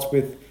results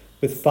with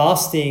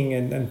fasting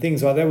and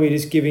things like that. We're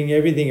just giving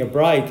everything a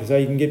break so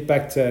you can get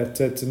back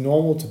to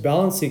normal, to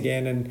balance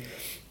again. And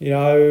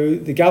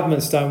the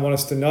governments don't want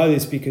us to know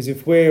this, because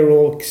if we're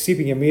all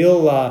skipping a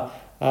meal,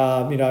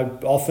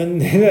 often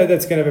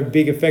that's going to have a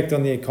big effect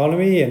on the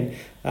economy. And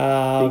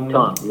big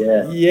time,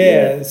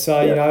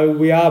 So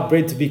we are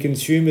bred to be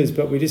consumers,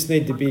 but we just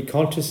need to be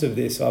conscious of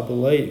this, I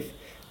believe.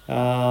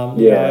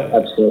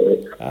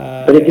 Absolutely.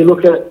 But if you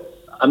look at,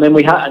 and then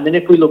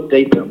if we look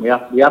deeper, we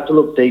have to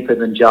look deeper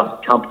than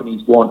just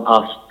companies want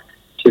us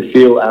to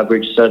feel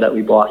average so that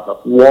we buy stuff.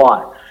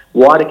 Why?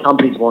 Why do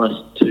companies want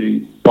us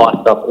to buy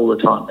stuff all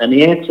the time? And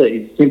the answer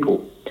is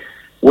simple.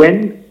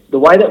 When the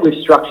way that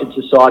we've structured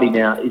society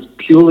now is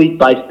purely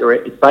based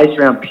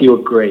around pure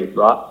greed,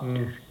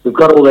 right? We've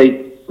got all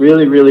these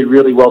really, really,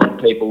 really wealthy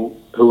people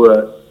who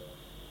are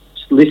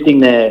listing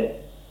their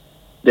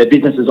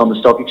businesses on the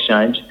stock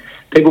exchange.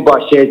 People buy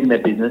shares in their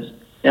business.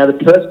 Now, the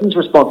person's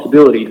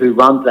responsibility who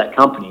runs that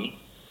company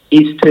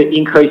is to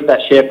increase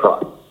that share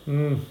price.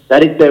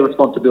 That is their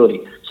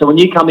responsibility. So when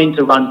you come in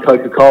to run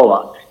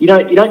Coca-Cola, you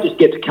don't just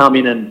get to come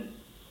in and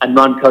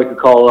run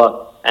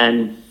Coca-Cola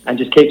and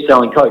just keep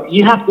selling Coke.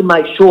 You have to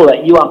make sure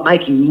that you are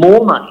making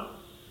more money.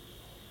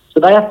 So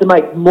they have to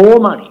make more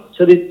money.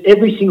 So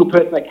every single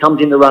person that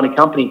comes in to run a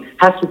company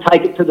has to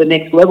take it to the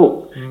next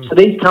level. So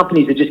these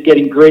companies are just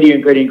getting greedier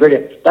and greedier and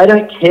greedier. They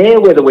don't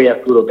care whether we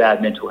have good or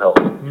bad mental health.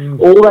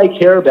 All they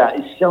care about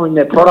is selling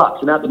their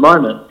products. And at the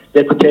moment,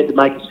 they're prepared to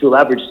make us feel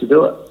average to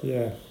do it.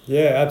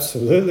 Yeah,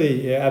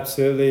 absolutely. Yeah,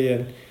 absolutely.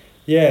 And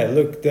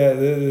look,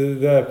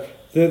 the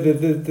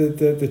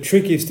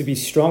trick is to be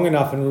strong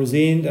enough and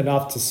resilient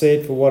enough to see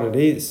it for what it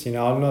is.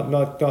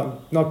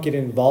 Not get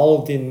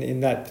involved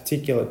in that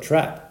particular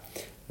trap.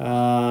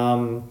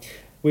 We're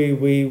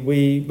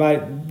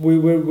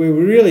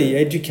really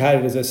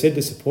educated, as I said,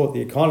 to support the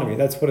economy.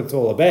 That's what it's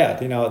all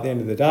about, at the end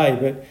of the day.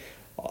 But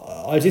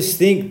I just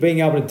think being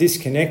able to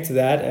disconnect to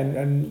that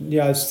and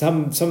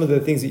some of the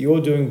things that you're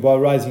doing by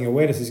raising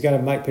awareness is going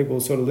to make people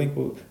sort of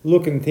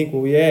look and think,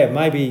 well, yeah,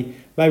 maybe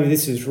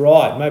this is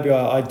right. Maybe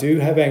I do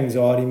have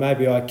anxiety.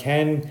 Maybe I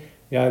can,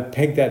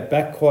 peg that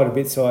back quite a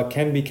bit so I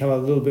can become a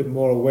little bit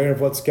more aware of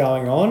what's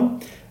going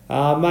on.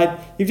 Mate,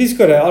 you've just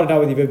got to, I don't know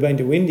whether you've ever been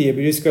to India,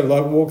 but you've just got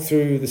to walk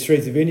through the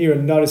streets of India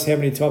and notice how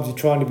many times you're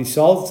trying to be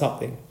sold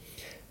something.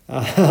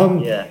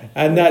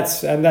 And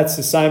that's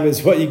the same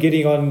as what you're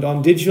getting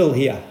on digital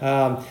here.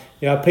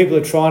 People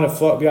are trying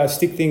to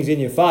stick things in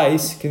your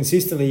face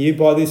consistently. You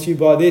buy this,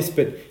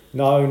 but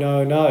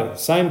no.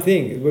 Same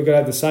thing. We've got to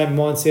have the same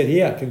mindset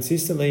here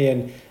consistently,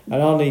 and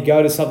only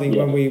go to something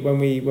when we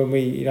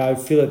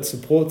feel it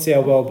supports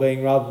our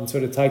well-being rather than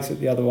sort of takes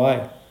it the other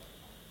way.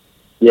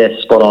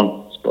 Yes, spot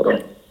on.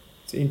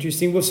 It's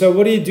interesting. Well, so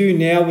what do you do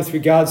now with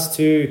regards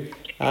to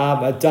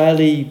a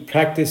daily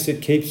practice that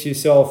keeps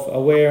yourself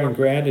aware and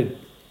grounded?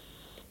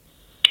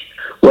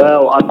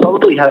 Well, I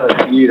probably have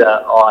a few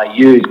that I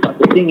use, but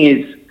the thing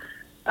is,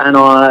 and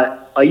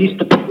I used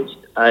to post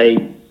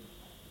a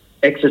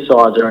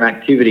exercise or an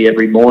activity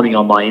every morning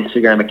on my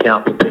Instagram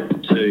account for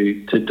people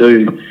to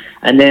do,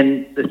 and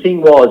then the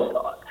thing was,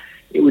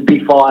 it would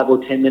be 5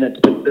 or 10 minutes.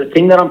 But the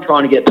thing that I'm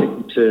trying to get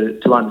people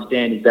to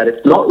understand is that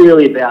it's not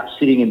really about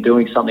sitting and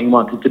doing something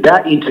once. It's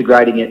about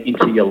integrating it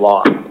into your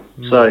life.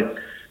 So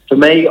for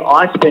me,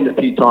 I spend a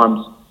few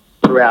times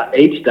throughout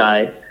each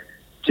day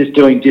just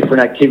doing different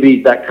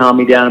activities that calm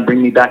me down and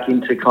bring me back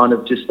into kind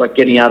of just like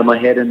getting out of my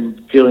head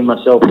and feeling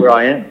myself where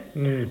I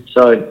am.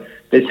 So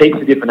there's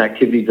heaps of different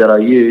activities that I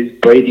use,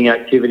 breathing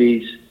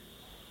activities,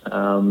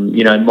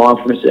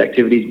 mindfulness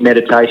activities,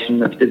 meditation.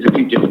 There's a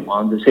few different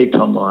ones. There's heaps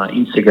on my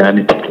Instagram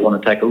if people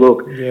want to take a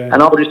look. And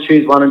I'll just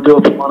choose one and do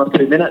it for 1 or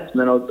 2 minutes,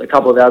 and then a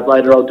couple of hours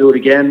later I'll do it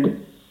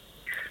again.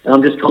 And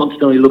I'm just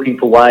constantly looking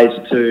for ways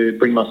to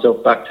bring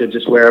myself back to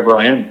just wherever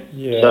I am.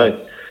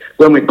 So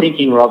when we're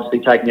thinking, we're obviously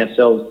taking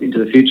ourselves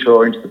into the future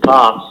or into the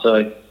past.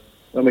 So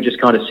when we're just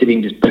kind of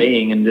sitting, just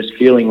being and just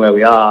feeling where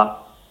we are,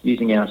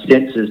 using our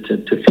senses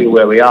to feel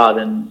where we are,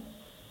 then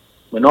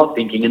we're not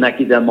thinking, and that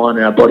gives our mind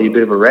and our body a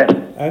bit of a rest.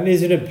 And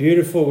isn't it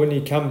beautiful when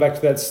you come back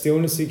to that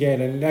stillness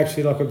again and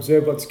actually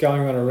observe what's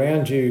going on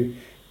around you?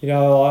 I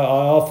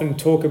often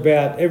talk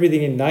about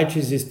everything in nature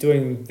is just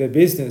doing their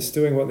business,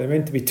 doing what they're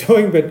meant to be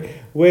doing, but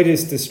we're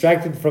just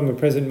distracted from the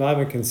present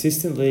moment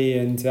consistently.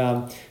 And,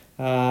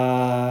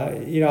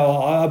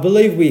 I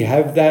believe we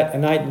have that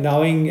innate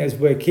knowing as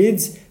we're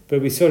kids,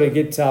 but we sort of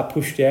get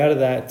pushed out of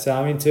that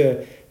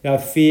into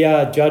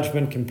fear,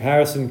 judgment,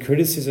 comparison,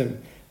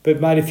 criticism. But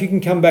mate, if you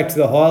can come back to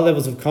the higher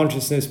levels of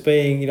consciousness,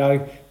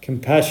 being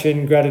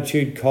compassion,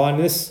 gratitude,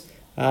 kindness,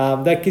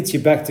 that gets you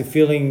back to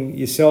feeling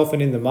yourself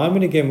and in the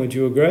moment again. Would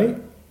you agree?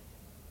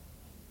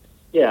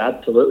 Yeah,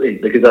 absolutely.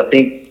 Because I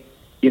think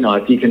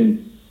if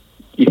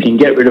you can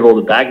get rid of all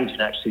the baggage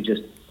and actually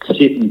just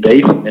sit and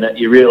be for a minute,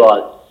 you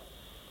realise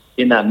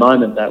in that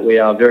moment that we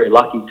are very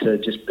lucky to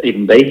just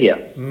even be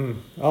here.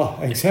 Oh,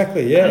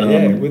 exactly.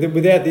 Yeah.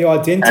 Without the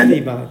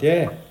identity, mate.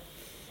 Yeah.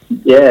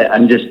 Yeah,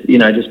 and just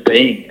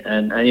being,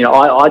 and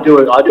I do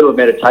a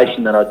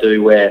meditation that I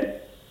do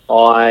where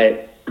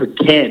I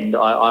pretend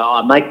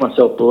I make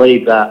myself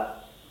believe that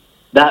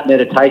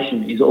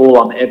meditation is all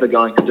I'm ever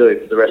going to do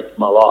for the rest of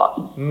my life.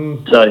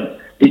 So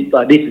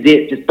this is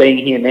it, just being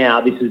here now.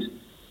 This is,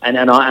 and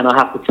I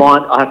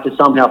have to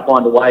somehow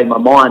find a way in my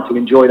mind to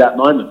enjoy that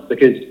moment,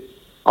 because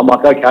I'm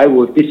like, okay,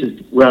 well, if this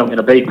is where I'm going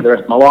to be for the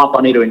rest of my life,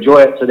 I need to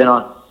enjoy it. So then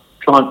I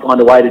try and find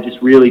a way to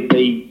just really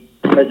be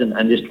present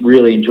and just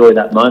really enjoy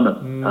that moment.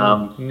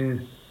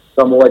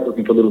 So I'm always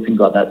looking for little things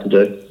like that to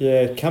do.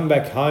 Yeah, come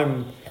back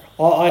home.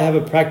 I have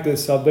a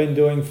practice I've been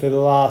doing for the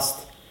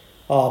last,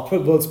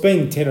 it's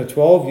been 10 or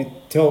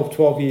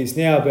 12 years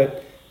now,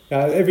 but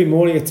every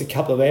morning it's a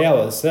couple of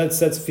hours. So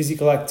that's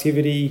physical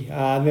activity,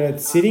 and then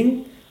it's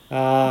sitting,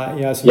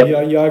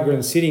 yoga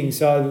and sitting.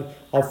 So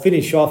I'll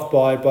finish off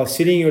by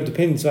sitting, or it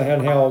depends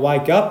on how I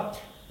wake up.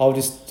 I'll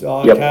just,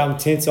 okay, I'm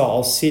tense,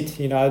 I'll sit,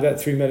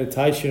 that through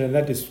meditation, and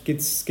that just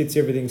gets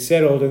everything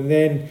settled. And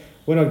then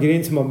when I get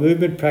into my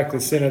movement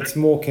practice, then it's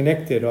more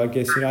connected, I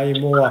guess, you're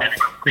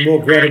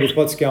more grounded with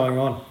what's going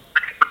on.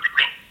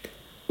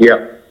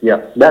 Yeah.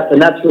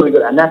 That's really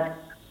good. And that's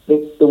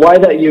the way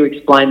that you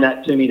explain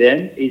that to me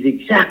then is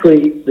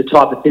exactly the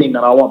type of thing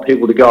that I want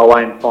people to go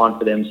away and find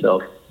for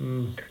themselves.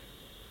 That's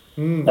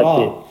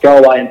it.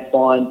 Go away and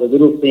find the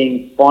little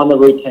things, find the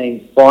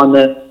routines, find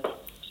the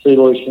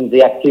solutions,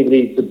 the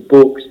activities, the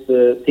books,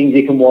 the things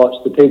you can watch,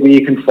 the people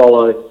you can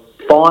follow.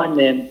 Find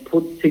them,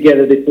 put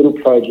together this little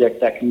project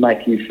that can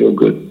make you feel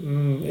good.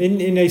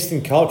 In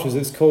Eastern cultures,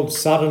 it's called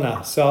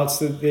sadhana. So it's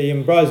the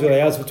ambrosial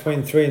hours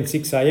between 3 and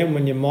 6 a.m.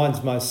 when your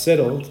mind's most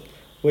settled,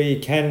 where you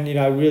can,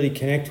 really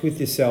connect with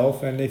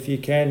yourself. And if you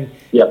can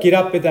get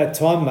up at that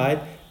time, mate,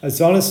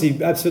 it's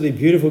honestly absolutely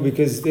beautiful,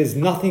 because there's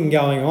nothing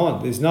going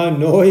on. There's no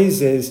noise.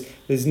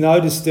 There's no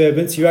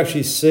disturbance. You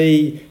actually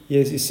see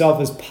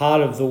yourself as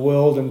part of the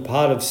world and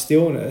part of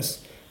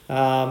stillness.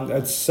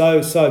 It's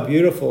so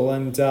beautiful.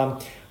 And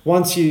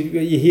once you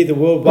hear the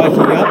world waking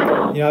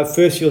up,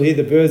 first you'll hear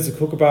the birds, the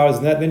kookaburras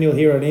and that. Then you'll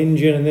hear an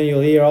engine, and then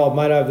you'll hear old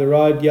mate over the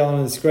road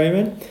yelling and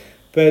screaming.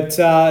 But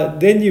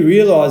then you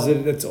realise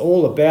that it's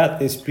all about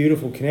this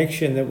beautiful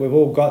connection that we've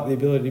all got the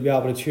ability to be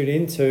able to tune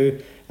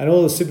into. And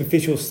all the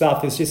superficial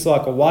stuff is just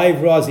like a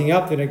wave rising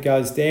up, then it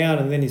goes down,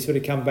 and then you sort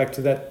of come back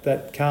to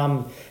that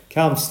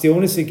calm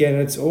stillness again.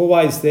 And it's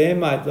always there,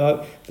 mate.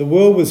 Like, the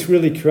world was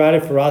really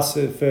created for us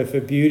for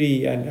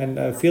beauty and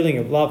a feeling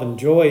of love and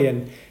joy.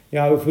 And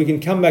if we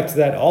can come back to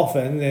that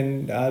often,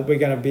 then we're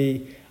going to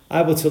be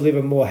able to live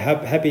a more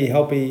happy,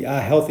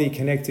 healthy,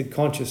 connected,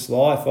 conscious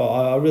life.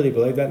 I really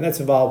believe that, and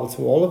that's available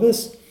to all of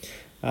us.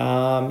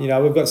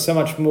 We've got so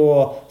much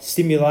more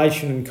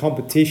stimulation and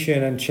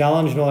competition and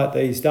challenge and all that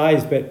these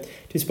days, but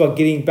just by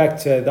getting back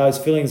to those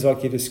feelings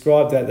like you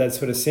described, that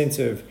sort of sense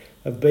of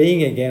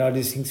being again, I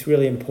just think it's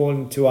really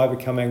important to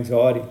overcome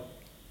anxiety.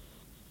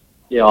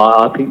 Yeah,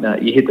 I think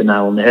that you hit the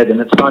nail on the head.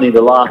 And it's funny,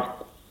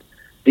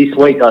 this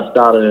week I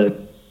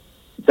started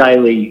a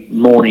daily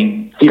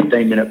morning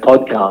 15-minute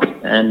podcast,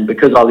 and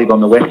because I live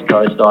on the West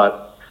Coast,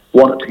 I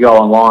want it to go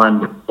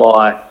online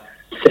by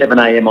 7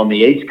 a.m. on the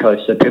East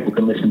Coast so people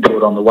can listen to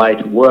it on the way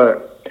to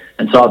work.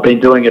 And so I've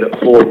been doing it at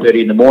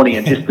 4:30 in the morning,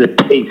 and just the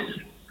peace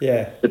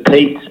at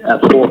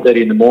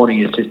 4:30 in the morning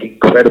is just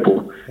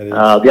incredible.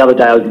 The other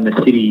day I was in the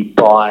city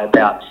by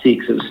about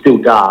 6. It was still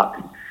dark,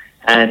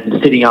 and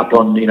sitting up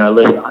on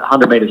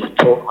 100 metres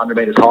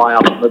high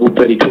up on level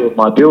 32 of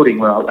my building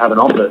where I have an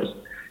office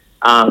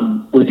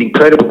was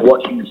incredible,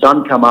 watching the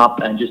sun come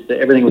up, and just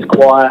everything was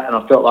quiet, and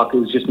I felt like it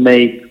was just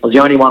me. I was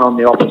the only one on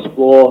the office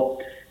floor,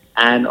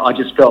 and I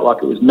just felt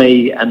like it was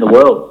me and the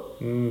world.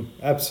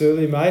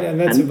 Absolutely, mate, and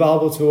that's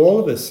available to all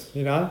of us,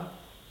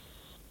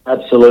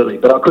 Absolutely,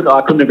 but I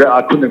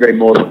couldn't agree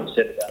more than what you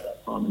said about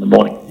that time in the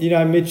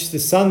morning. Mitch, the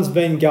sun's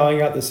been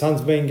going up, the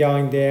sun's been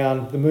going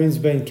down, the moon's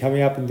been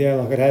coming up and down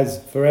like it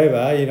has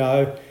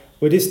forever.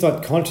 We're just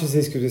not conscious of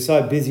this because we're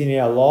so busy in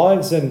our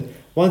lives, and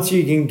once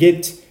you can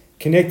get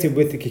connected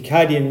with the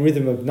circadian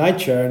rhythm of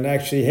nature and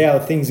actually how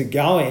things are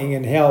going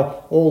and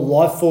how all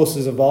life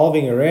forces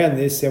evolving around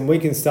this, then we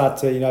can start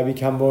to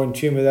become more in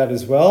tune with that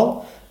as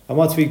well. And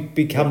once we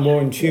become more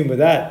in tune with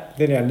that,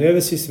 then our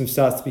nervous system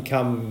starts to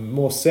become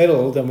more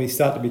settled, and we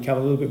start to become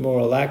a little bit more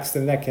relaxed,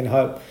 and that can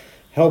help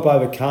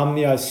overcome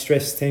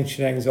stress,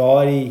 tension,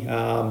 anxiety,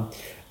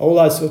 all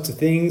those sorts of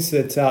things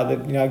that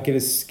get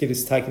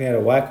us taken out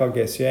of whack, I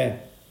guess.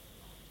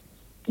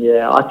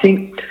 Yeah, I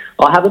think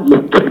I haven't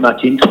looked too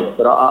much into it,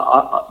 but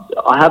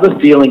I have a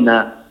feeling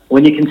that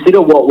when you consider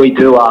what we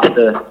do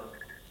after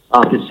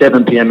after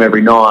 7 p.m.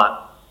 every night.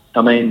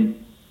 I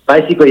mean,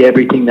 basically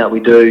everything that we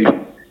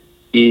do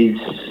is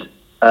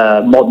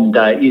modern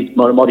day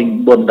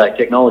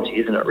technology,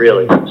 isn't it?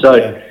 Really. So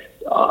Yeah.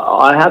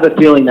 I have a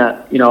feeling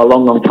that a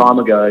long time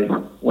ago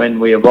when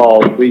we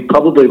evolved, we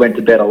probably went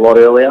to bed a lot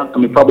earlier,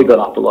 and we probably got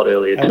up a lot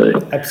earlier too.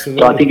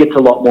 Absolutely. So I think it's a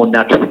lot more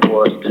natural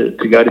for us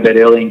to go to bed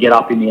early and get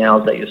up in the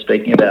hours that you're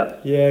speaking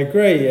about. Yeah,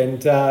 agree.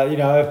 And,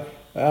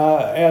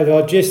 our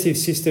digestive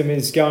system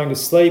is going to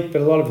sleep,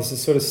 but a lot of us are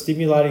sort of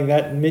stimulating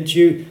that. And Mitch,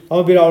 I'm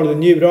a bit older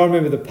than you, but I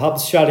remember the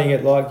pubs shutting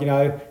at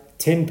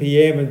 10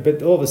 p.m.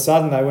 But all of a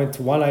sudden they went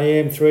to 1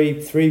 a.m., 3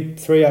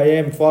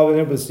 a.m., 5 a.m.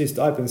 It was just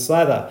open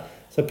slather.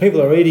 So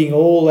people are eating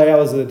all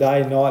hours of the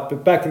day and night.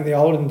 But back in the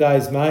olden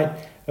days, mate,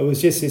 it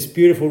was just this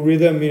beautiful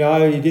rhythm.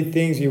 You did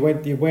things, you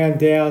wound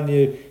down,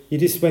 you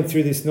just went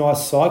through this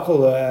nice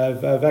cycle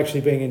of actually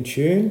being in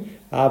tune.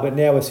 But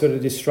now we're sort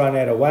of just thrown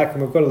out of whack,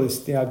 and we've got all this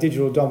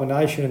digital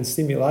domination and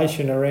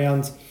stimulation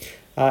around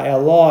our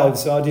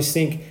lives. I just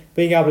think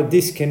being able to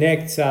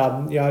disconnect,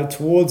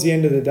 towards the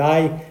end of the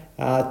day,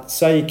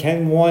 so you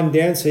can wind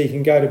down, so you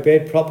can go to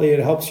bed properly. It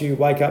helps you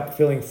wake up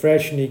feeling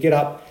fresh, and you get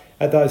up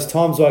at those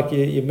times like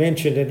you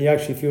mentioned, and you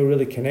actually feel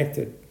really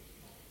connected.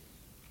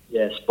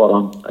 Yeah, spot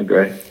on. I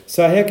agree.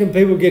 So how can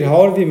people get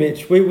hold of you,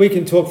 Mitch? We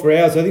can talk for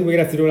hours. I think we're going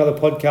to have to do another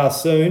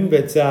podcast soon,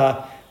 but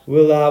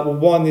we'll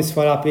wind this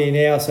one up here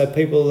now so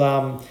people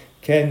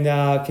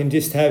can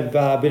just have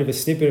a bit of a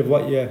snippet of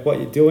what you're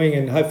doing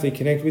and hopefully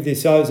connect with you.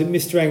 So is it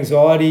Mr.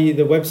 Anxiety,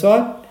 the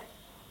website?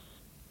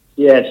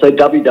 Yeah, so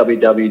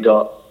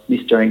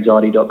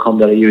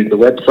www.mranxiety.com.au is the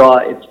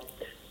website.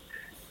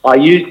 I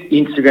use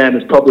Instagram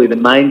as probably the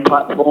main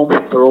platform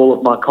for all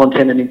of my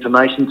content and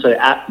information, so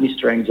at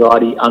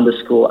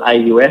 @MrAnxiety_AUS.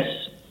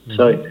 Mm-hmm.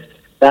 So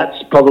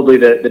that's probably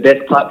the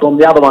best platform.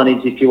 The other one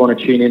is if you want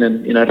to tune in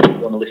and, if you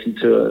want to listen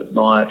to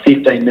my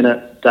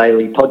 15-minute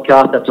daily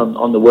podcast, that's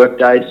on the work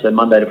days, so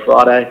Monday to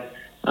Friday.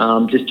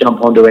 Just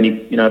jump onto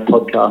any,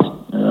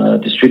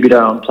 podcast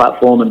distributor on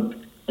platform and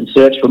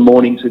search for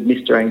Mornings with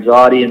Mr.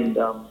 Anxiety. And,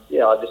 I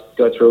just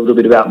go through a little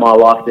bit about my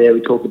life there.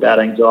 We talk about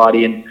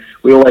anxiety, and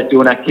we always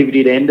do an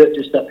activity to end it,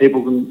 just that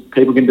people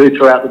can do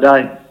throughout the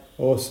day.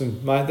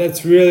 Awesome, mate.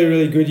 That's really,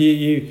 really good.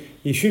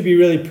 You should be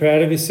really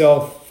proud of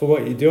yourself for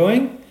what you're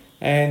doing.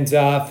 And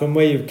from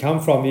where you've come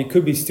from, you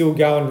could be still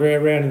going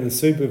around in the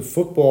soup of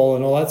football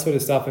and all that sort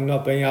of stuff, and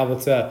not being able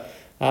to,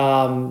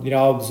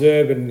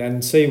 observe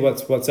and see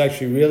what's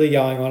actually really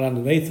going on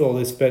underneath all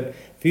this. But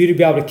for you to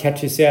be able to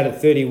catch us out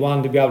at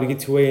 31, to be able to get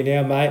to where you're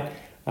now, mate,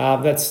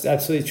 that's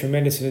absolutely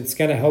tremendous, and it's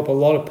going to help a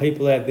lot of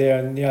people out there.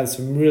 And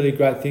some really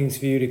great things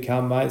for you to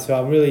come, mate. So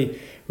I'm really,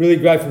 really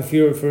grateful for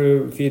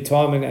your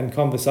time and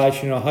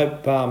conversation. I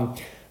hope the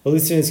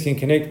listeners can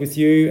connect with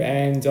you,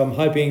 and I'm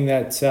hoping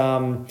that.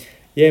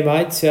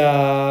 Mate,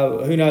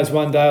 who knows,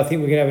 one day I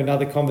think we're going to have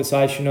another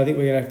conversation. I think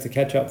we're going to have to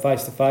catch up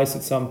face to face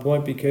at some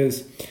point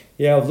because,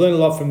 I've learned a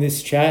lot from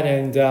this chat,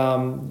 and,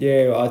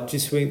 I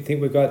just think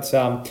we've got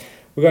a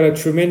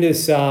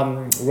tremendous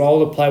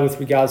role to play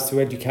with regards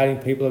to educating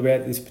people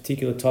about this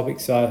particular topic.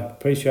 So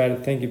appreciate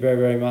it. Thank you very,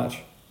 very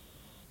much.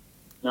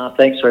 No,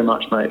 thanks very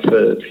much, mate,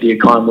 for your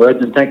kind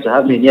words, and thanks for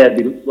having me. And it'd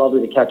be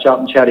lovely to catch up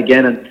and chat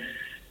again. And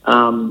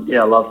I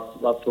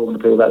love talking to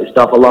people about this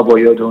stuff. I love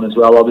what you're doing as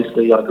well.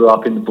 Obviously, I grew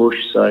up in the bush,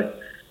 so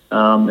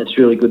it's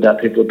really good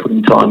that people are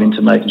putting time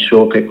into making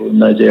sure people in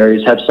those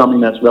areas have something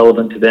that's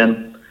relevant to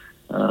them,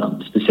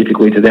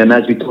 specifically to them.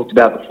 As we talked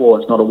about before,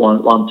 it's not a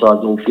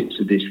one-size-all-fits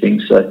with these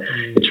things. So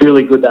it's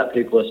really good that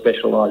people are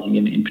specialising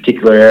in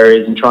particular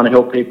areas and trying to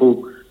help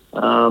people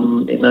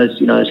in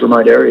those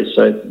remote areas.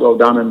 So well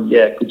done, and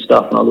good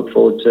stuff. And I look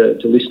forward to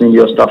listening to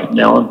your stuff from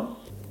now on.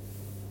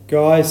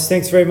 Guys,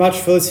 thanks very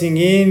much for listening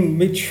in.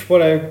 Mitch, what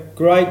a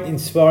great,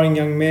 inspiring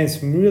young man.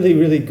 Some really,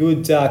 really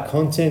good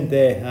content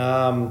there.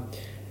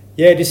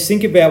 Just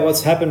think about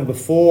what's happened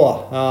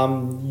before,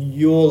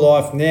 your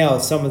life now,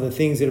 some of the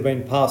things that have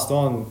been passed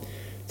on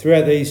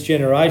throughout these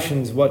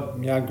generations,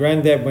 what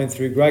granddad went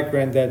through,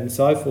 great-granddad and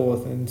so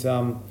forth. And,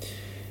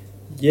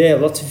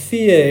 lots of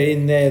fear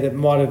in there that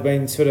might have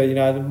been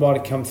that might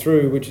have come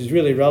through, which is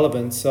really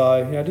relevant.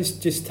 So,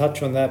 just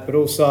touch on that, but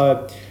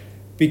also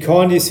be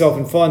kind to yourself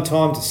and find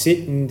time to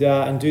sit and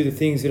do the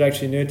things that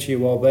actually nurture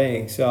your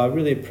well-being. So I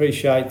really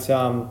appreciate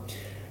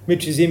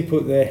Mitch's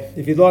input there.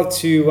 If you'd like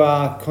to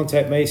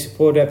contact me,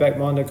 support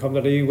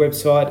outbackmind.com.au,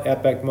 website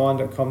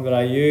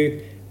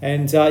outbackmind.com.au,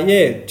 and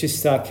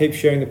just keep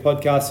sharing the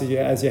podcast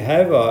as you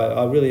have.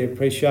 I really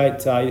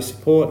appreciate your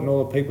support and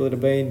all the people that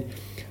have been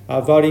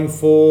voting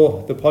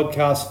for the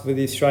podcast for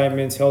the Australian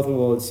Men's Health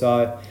Awards.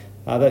 So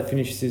that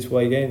finishes this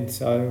weekend.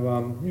 So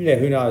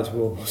who knows?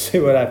 We'll see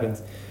what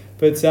happens.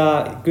 But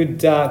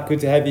good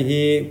to have you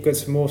here. We've got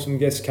some awesome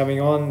guests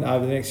coming on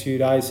over the next few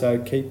days, so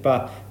keep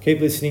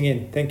listening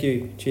in. Thank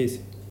you. Cheers.